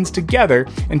disparate humans together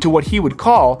into what he would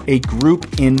call a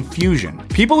group infusion.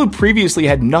 People who previously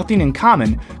had nothing in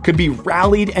common could be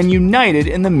rallied and united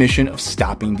in the mission of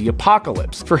stopping the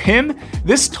apocalypse. For him,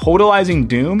 this totalizing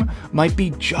doom might be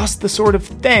just the sort of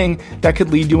thing that could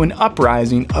lead to an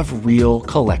uprising of real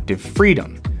collective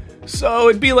freedom. So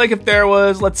it'd be like if there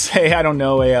was, let's say, I don't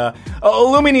know, a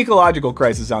looming ecological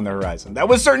crisis on the horizon that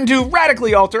was certain to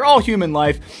radically alter all human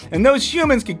life, and those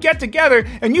humans could get together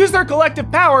and use their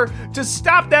collective power to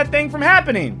stop that thing from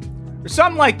happening. Or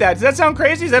something like that. Does that sound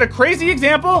crazy? Is that a crazy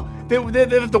example?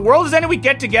 That if the world is ending, we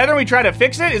get together and we try to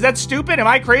fix it? Is that stupid? Am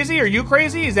I crazy? Are you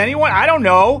crazy? Is anyone? I don't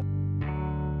know.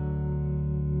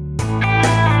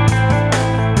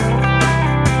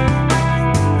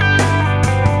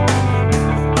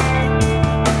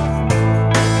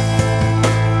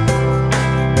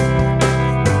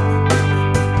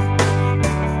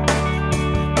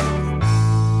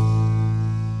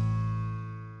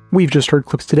 We've just heard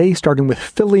clips today, starting with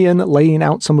Fillion laying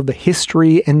out some of the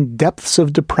history and depths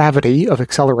of depravity of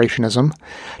accelerationism.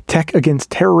 Tech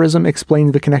Against Terrorism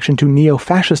explained the connection to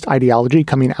neo-fascist ideology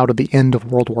coming out of the end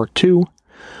of World War II.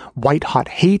 White Hot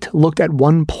Hate looked at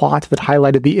one plot that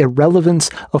highlighted the irrelevance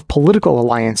of political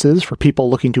alliances for people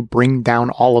looking to bring down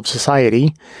all of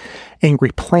society.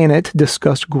 Angry Planet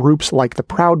discussed groups like the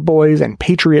Proud Boys and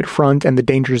Patriot Front and the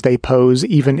dangers they pose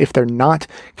even if they're not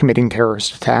committing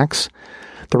terrorist attacks.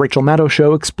 The Rachel Maddow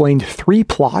Show explained 3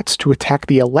 plots to attack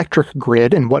the electric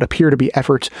grid and what appear to be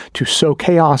efforts to sow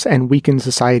chaos and weaken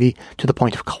society to the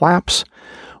point of collapse.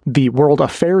 The World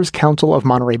Affairs Council of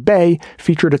Monterey Bay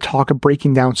featured a talk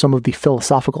breaking down some of the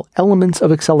philosophical elements of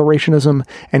accelerationism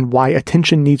and why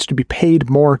attention needs to be paid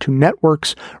more to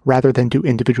networks rather than to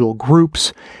individual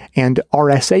groups. And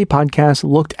RSA Podcast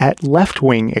looked at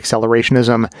left-wing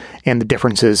accelerationism and the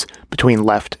differences between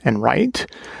left and right.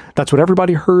 That's what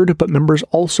everybody heard, but members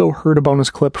also heard a bonus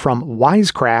clip from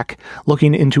Wisecrack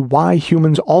looking into why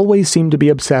humans always seem to be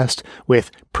obsessed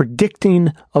with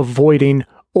predicting, avoiding,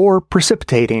 or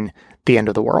precipitating the end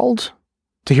of the world.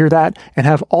 To hear that and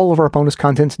have all of our bonus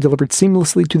content delivered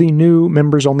seamlessly to the new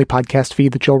members-only podcast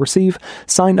feed that you'll receive,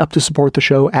 sign up to support the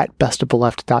show at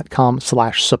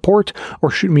bestoftheleft.com/support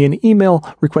or shoot me an email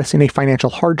requesting a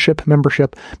financial hardship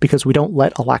membership because we don't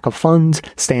let a lack of funds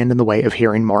stand in the way of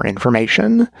hearing more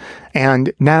information.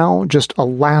 And now, just a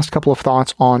last couple of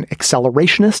thoughts on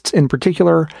accelerationists in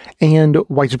particular and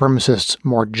white supremacists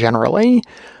more generally.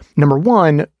 Number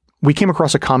one, we came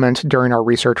across a comment during our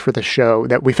research for this show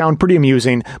that we found pretty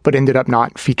amusing, but ended up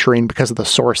not featuring because of the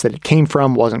source that it came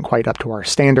from wasn't quite up to our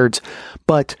standards.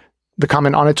 But the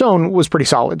comment on its own was pretty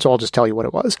solid, so I'll just tell you what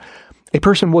it was. A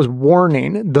person was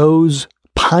warning those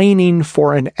pining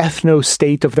for an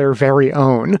ethno-state of their very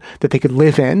own that they could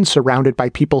live in, surrounded by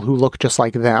people who look just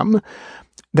like them,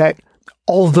 that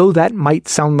although that might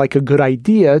sound like a good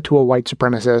idea to a white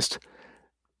supremacist,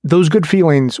 those good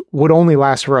feelings would only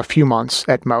last for a few months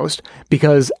at most,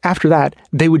 because after that,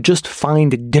 they would just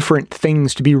find different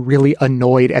things to be really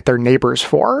annoyed at their neighbors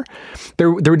for. There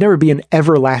would never be an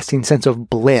everlasting sense of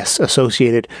bliss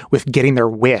associated with getting their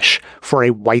wish for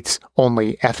a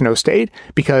whites-only ethno-state,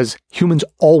 because humans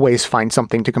always find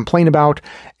something to complain about,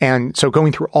 and so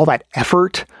going through all that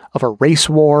effort of a race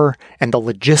war and the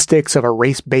logistics of a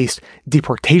race-based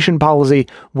deportation policy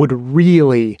would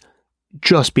really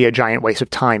just be a giant waste of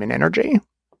time and energy.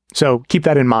 So keep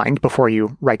that in mind before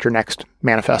you write your next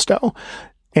manifesto.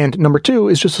 And number 2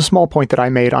 is just a small point that I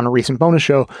made on a recent bonus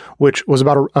show, which was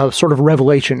about a sort of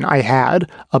revelation I had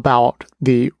about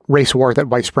the race war that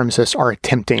white supremacists are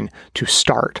attempting to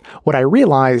start. What I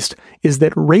realized is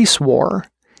that race war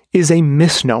is a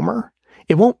misnomer.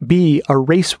 It won't be a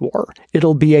race war.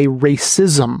 It'll be a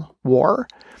racism war.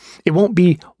 It won't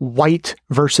be white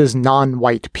versus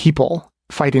non-white people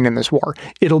fighting in this war.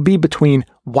 It'll be between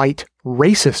white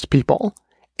racist people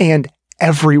and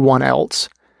everyone else,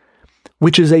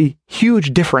 which is a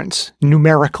huge difference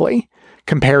numerically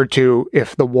compared to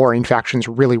if the warring factions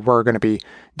really were going to be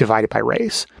divided by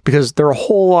race, because there are a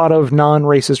whole lot of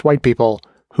non-racist white people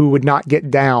who would not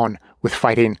get down with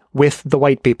fighting with the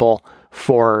white people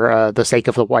for the sake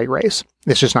of the white race.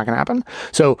 It's just not going to happen.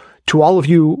 So to all of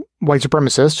you white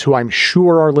supremacists who I'm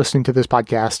sure are listening to this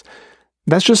podcast,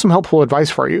 that's just some helpful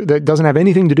advice for you that doesn't have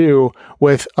anything to do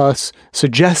with us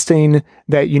suggesting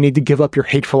that you need to give up your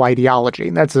hateful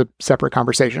ideology. That's a separate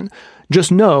conversation.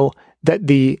 Just know that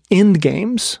the end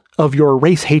games of your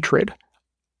race hatred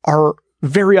are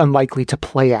very unlikely to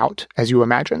play out as you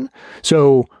imagine.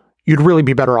 So you'd really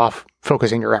be better off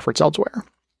focusing your efforts elsewhere.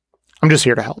 I'm just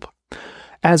here to help.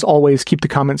 As always, keep the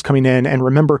comments coming in, and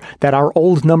remember that our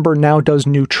old number now does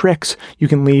new tricks. You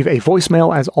can leave a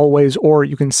voicemail as always, or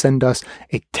you can send us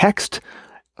a text.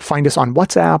 Find us on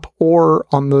WhatsApp or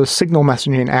on the Signal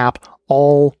messaging app,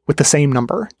 all with the same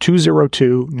number,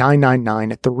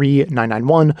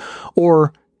 202-999-3991,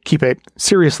 or keep it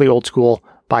seriously old school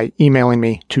by emailing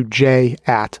me to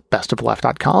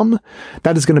j@bestofleft.com.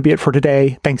 That is going to be it for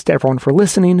today. Thanks to everyone for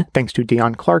listening. Thanks to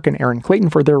Dion Clark and Aaron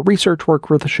Clayton for their research work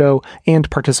for the show and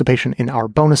participation in our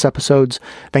bonus episodes.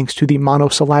 Thanks to the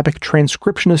monosyllabic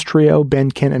transcriptionist trio,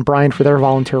 Ben, Ken, and Brian, for their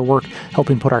volunteer work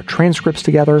helping put our transcripts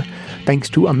together. Thanks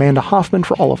to Amanda Hoffman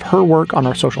for all of her work on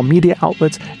our social media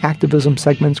outlets, activism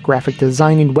segments, graphic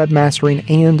designing, webmastering,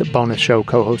 and bonus show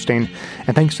co-hosting.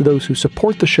 And thanks to those who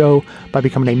support the show by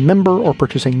becoming a member or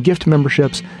purchasing gift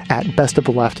memberships at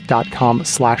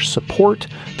bestoftheleft.com/support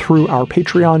through our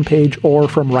Patreon page or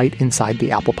from right inside the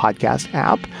Apple Podcast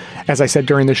app. As I said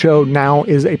during the show, now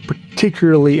is a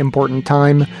particularly important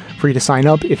time for you to sign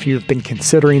up if you've been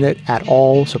considering it at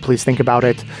all, so please think about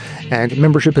it. And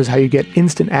membership is how you get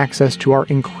instant access to our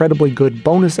incredibly good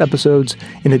bonus episodes,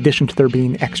 in addition to there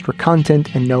being extra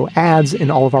content and no ads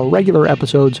in all of our regular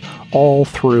episodes, all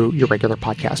through your regular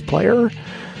podcast player.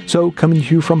 So, coming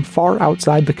to you from far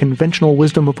outside the conventional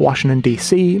wisdom of Washington,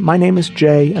 D.C., my name is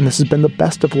Jay, and this has been the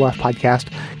Best of the Left podcast,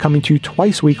 coming to you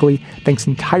twice weekly, thanks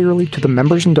entirely to the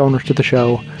members and donors to the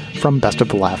show from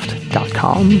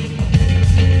bestoftheleft.com.